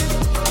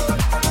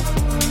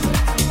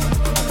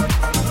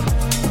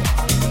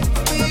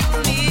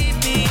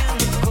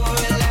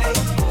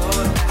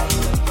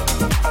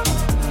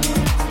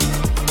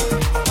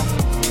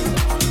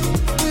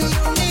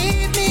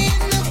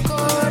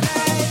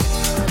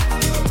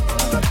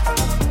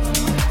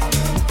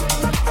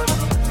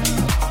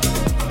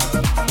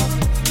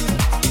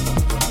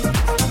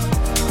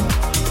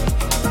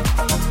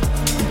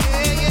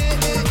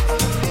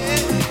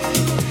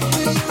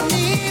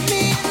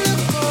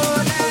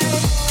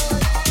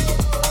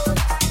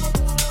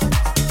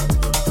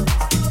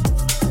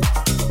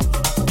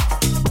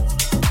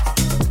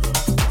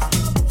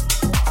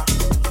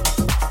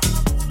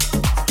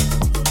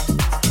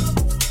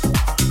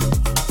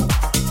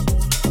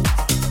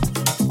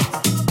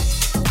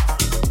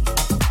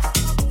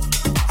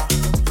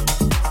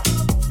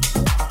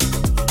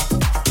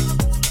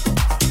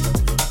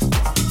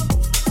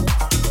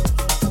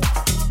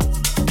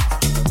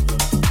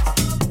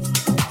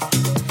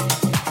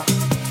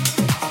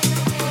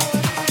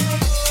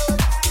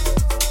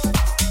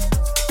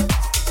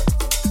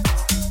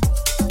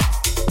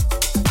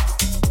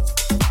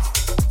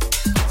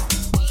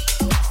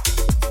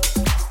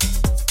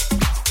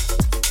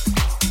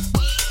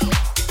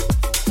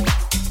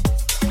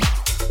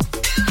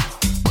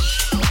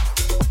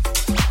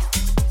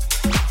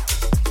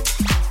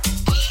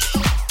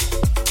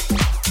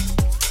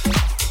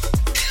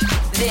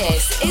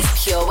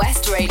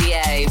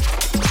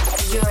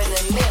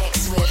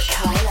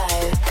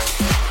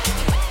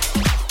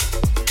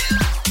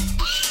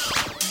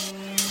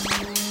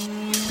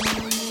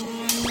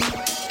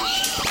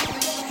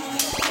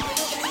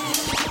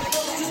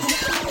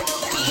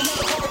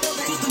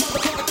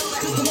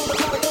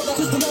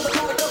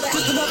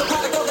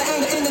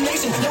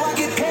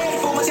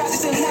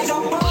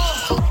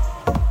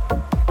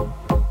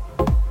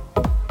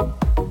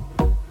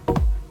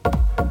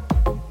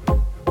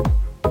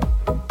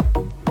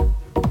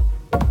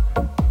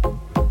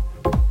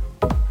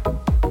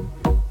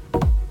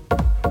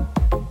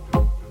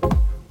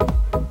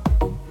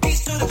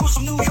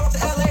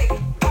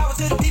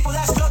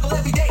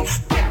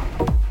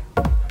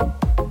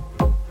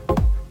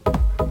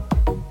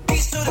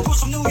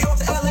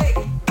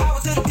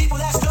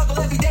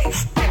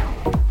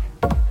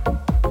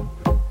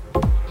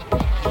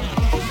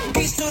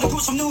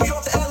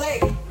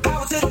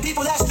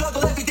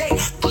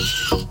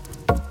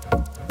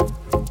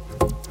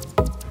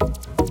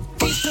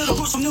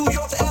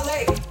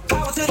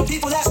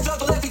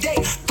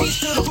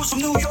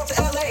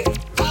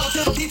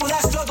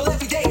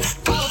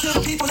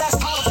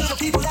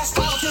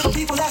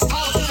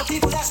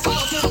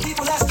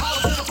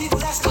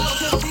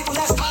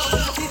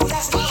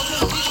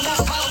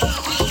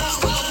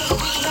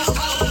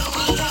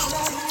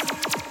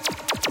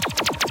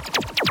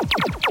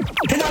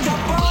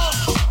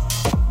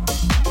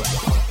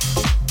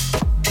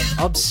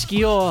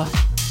 Obscure.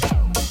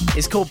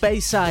 It's called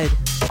Bayside.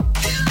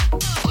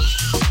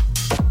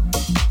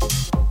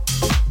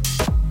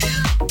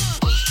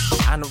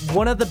 And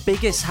one of the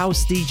biggest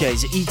house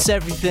DJs, Eats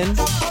Everything.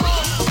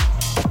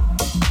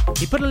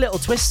 He put a little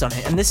twist on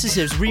it, and this is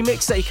his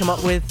remix that he came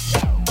up with.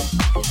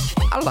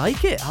 I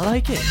like it.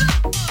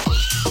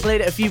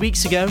 Played it a few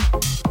weeks ago,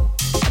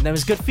 and there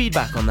was good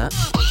feedback on that.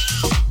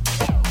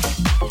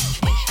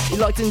 You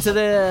locked into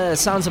the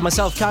sounds of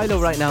myself,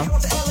 KAILO, right now.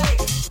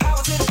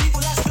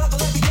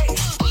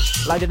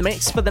 Live in the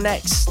mix for the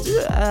next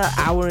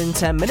hour and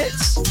 10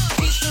 minutes.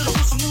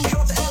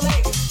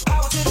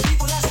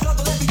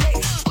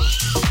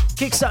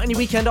 Kickstarting your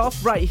weekend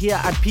off right here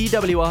at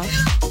PWR.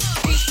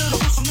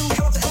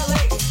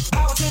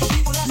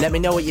 Let me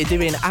know what you're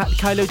doing at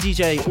KAILO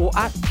DJ or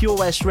at Pure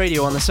West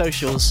Radio on the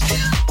socials.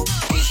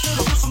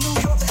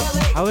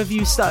 How have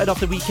you started off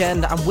the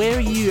weekend, and where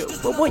are you?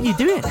 What are you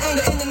doing?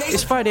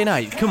 It's Friday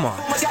night. Come on.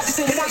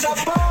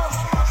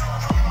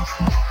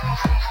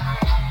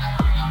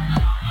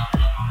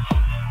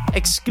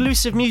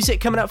 Exclusive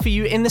music coming up for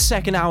you in the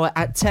second hour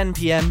at 10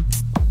 p.m.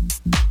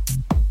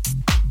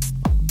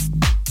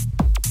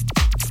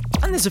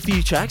 And there's a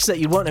few tracks that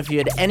you won't have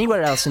heard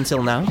anywhere else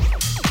until now.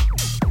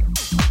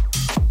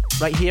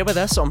 Right here with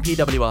us on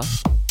PWR.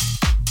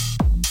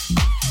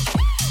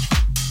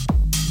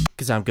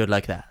 Because I'm good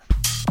like that.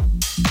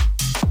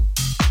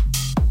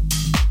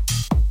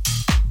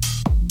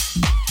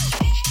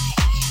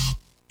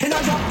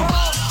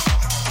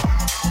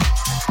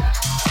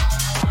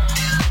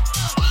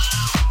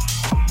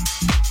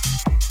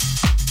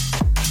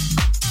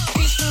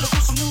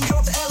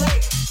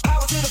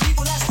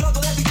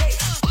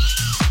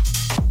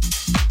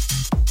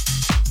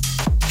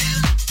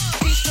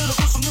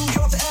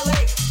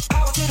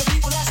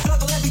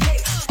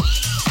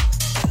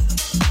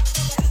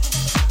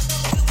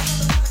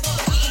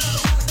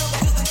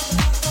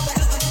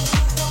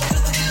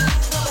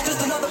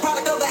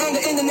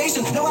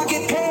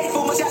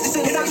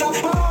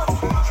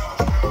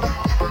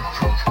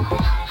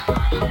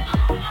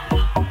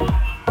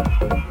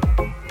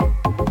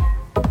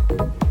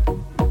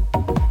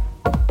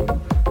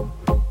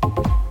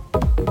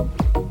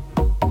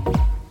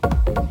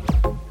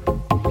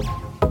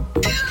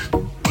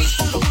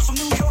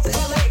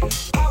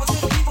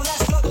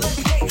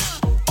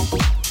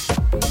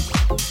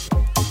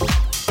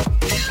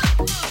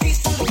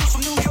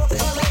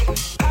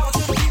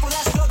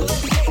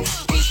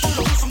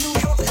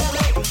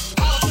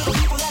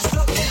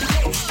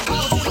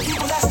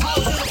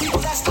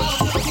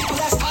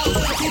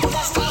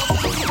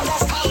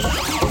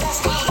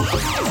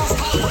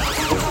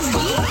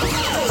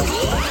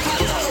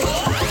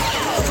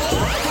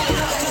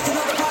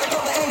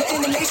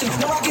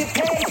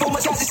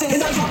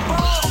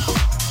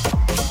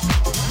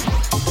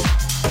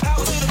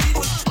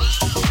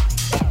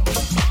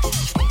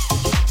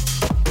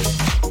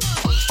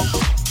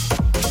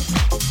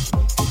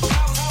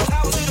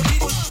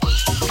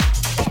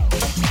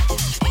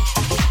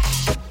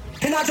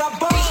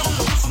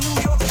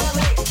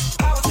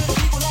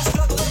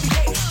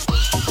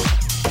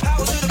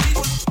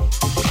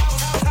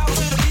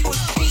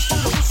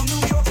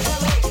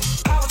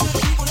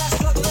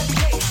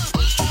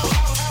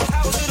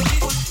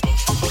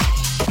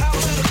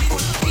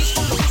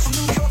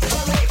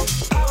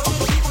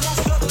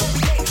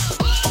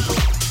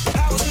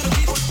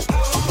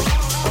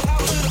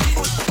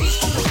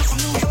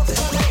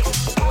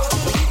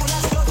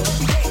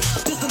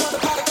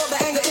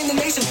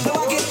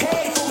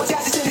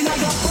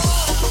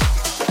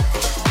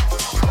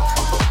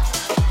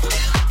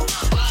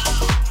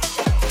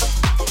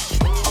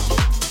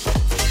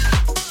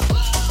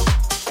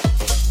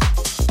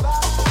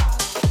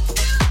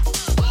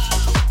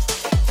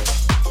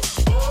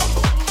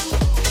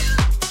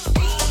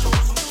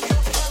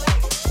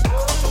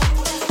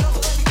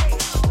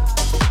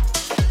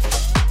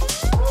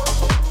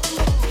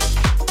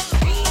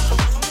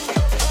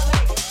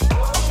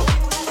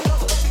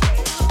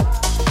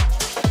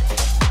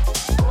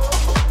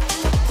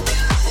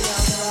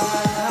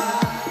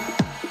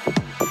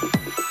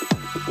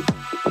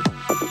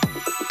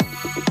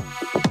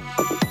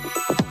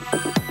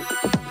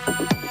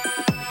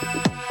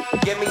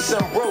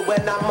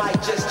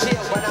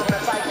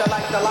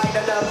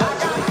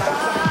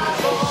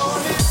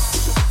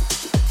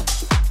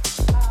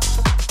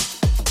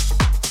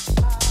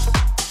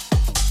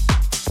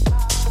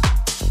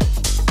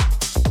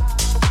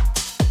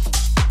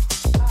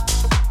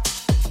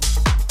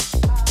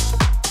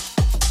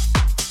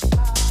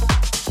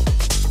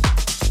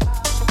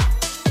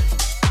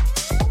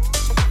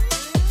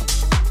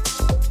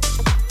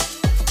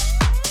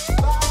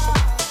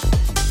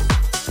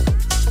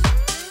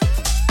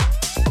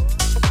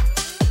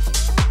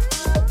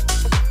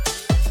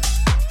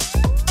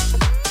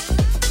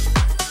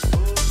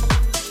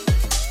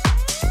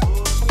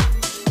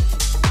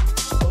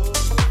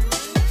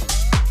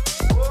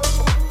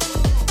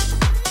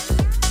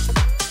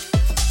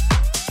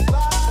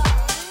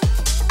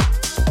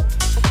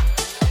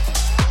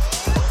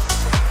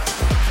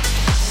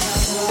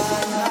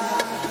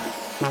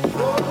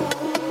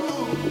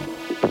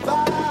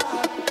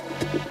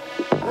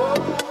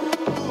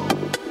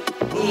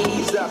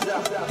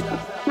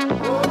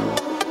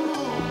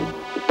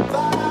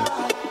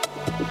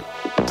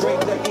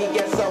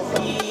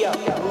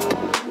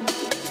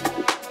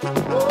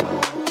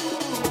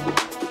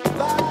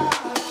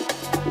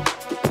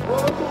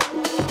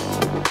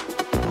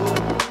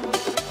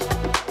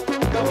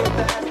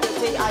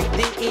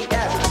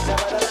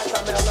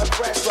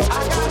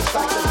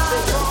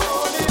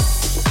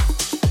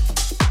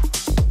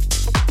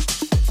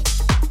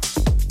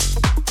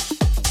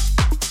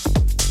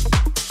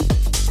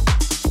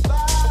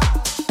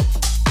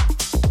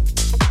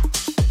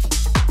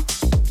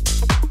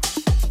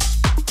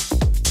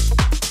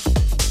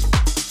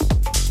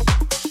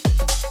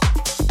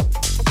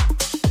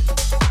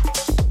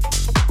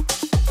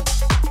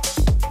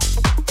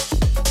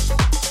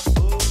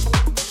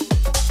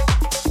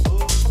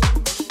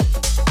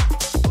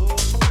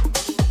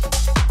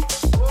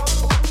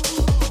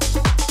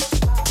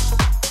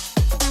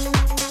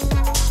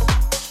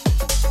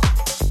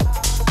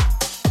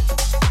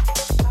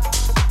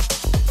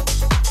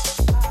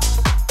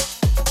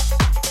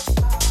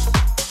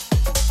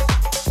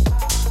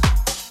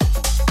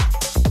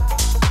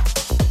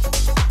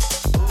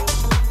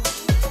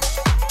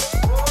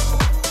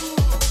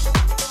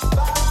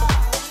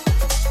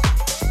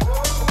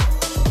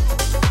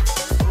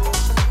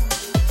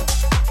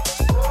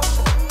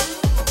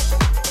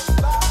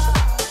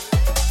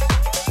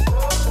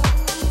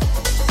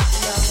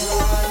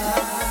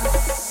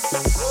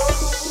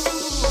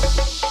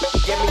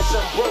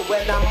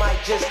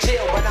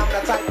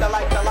 the type to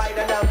light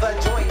another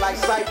joint like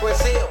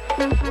Cypress Hill.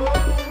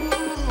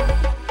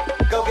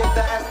 Go get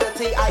the S, the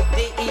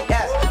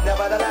T-I-D-E-S.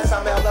 Nevertheless,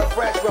 I'm hella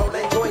fresh,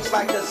 rolling joints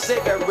like a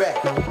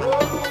cigarette.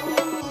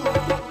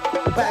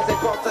 Pass it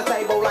across the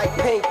table like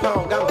ping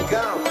pong, I'm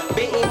gone.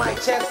 Beating my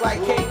chest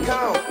like King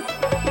Kong.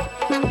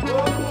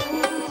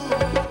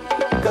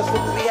 Cause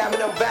fools be having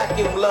them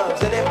vacuum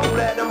lungs. And if you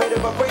let them hit it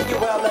for free, you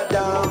hella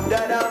dumb,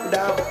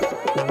 da-dum-dum.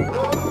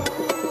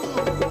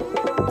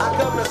 I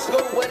come to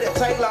school with a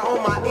Taylor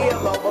on my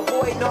earlobe,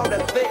 avoiding all the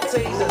thick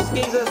teasers,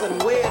 skeezers,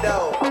 and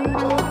weirdos.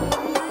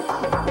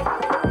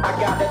 I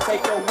gotta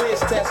take a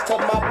whiz test to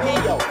my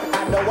P.O.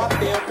 I know I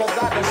feel cause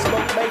I done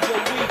smoke major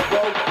weed,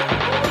 bro.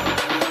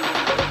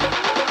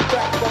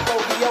 Crack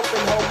before the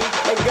open, homie,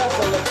 and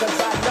guzzle it cause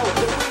I know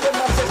the weed in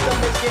my system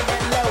is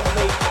getting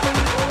lonely.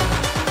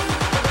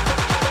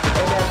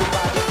 And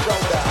everybody's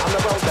roller, I'm the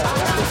roller,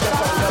 that's the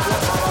stuff on the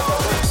block,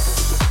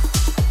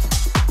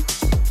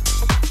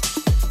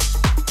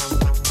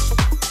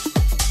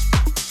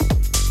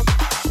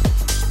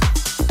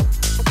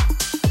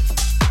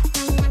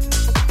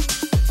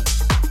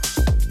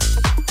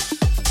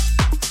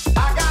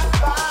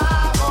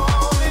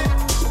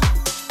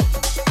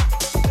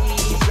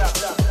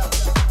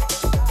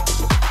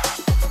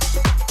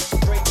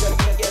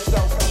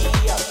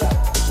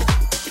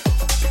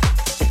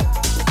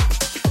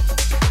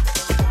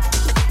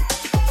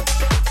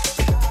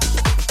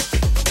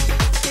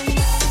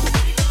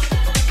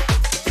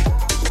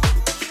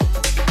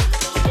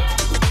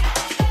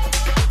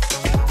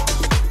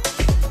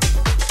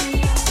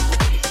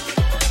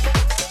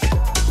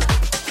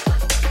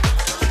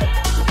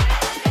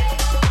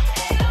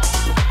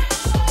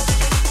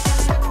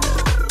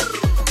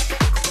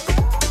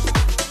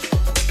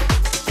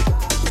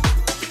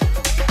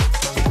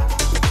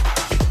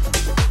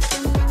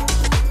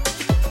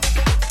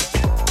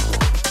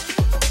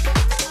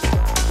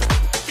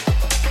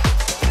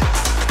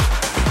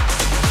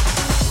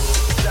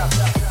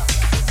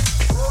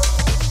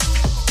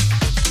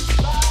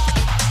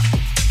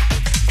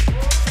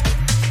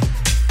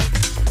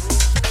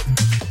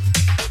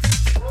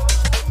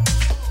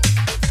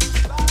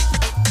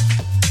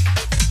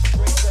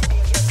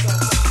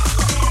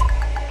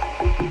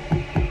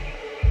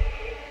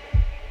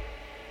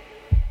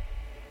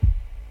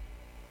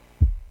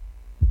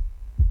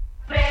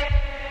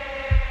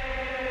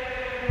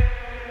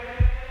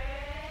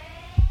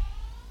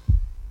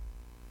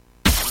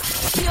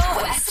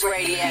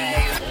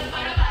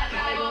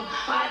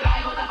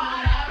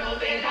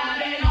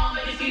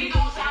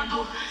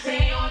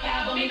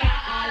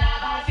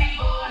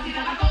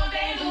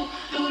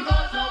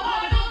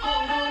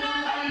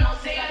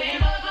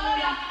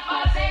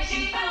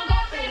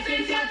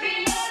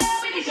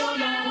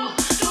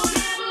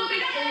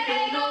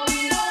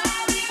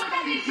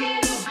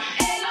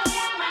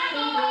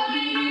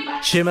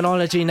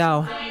 Terminology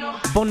now.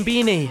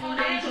 Bombini.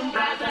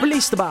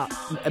 Released about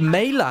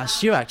May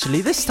last year,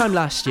 actually. This time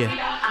last year.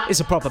 It's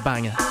a proper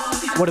banger.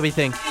 What do we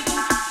think?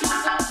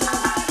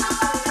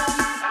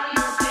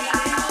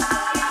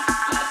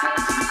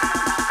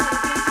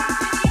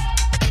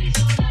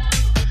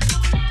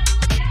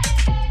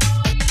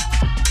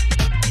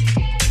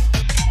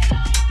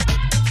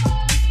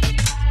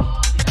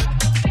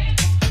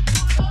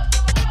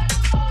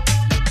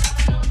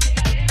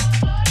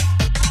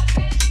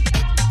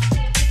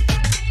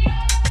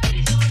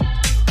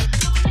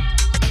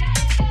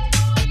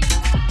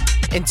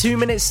 In 2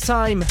 minutes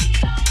time,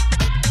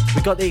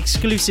 we got the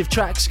exclusive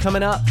tracks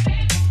coming up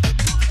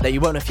that you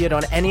won't have heard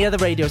on any other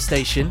radio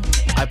station,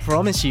 I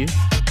promise you.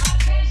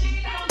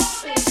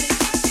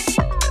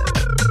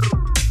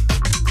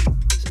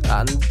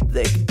 And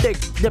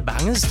they're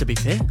bangers, to be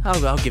fair.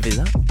 I'll give you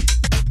that.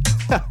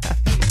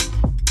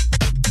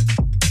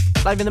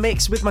 Live in the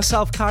mix with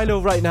myself,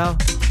 KAILO, right now.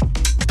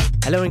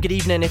 Hello and good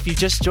evening if you've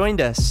just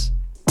joined us.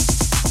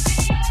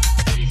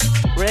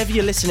 Wherever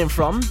you're listening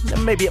from,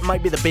 maybe it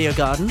might be the beer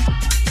garden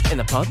in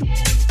the pub.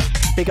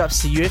 Big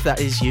ups to you if that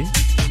is you.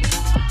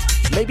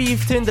 Maybe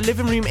you've turned the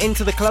living room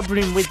into the club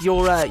room with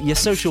your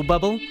social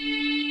bubble,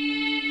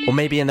 or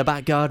maybe in the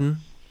back garden,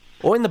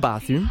 or in the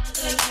bathroom.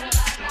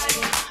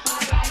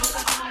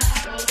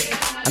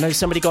 I know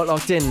somebody got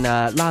locked in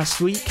last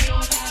week,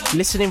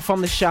 listening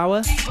from the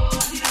shower,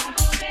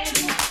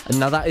 and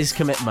now that is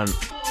commitment.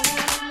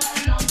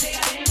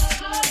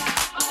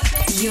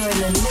 You're in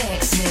the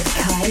mix with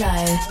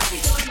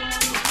KAILO.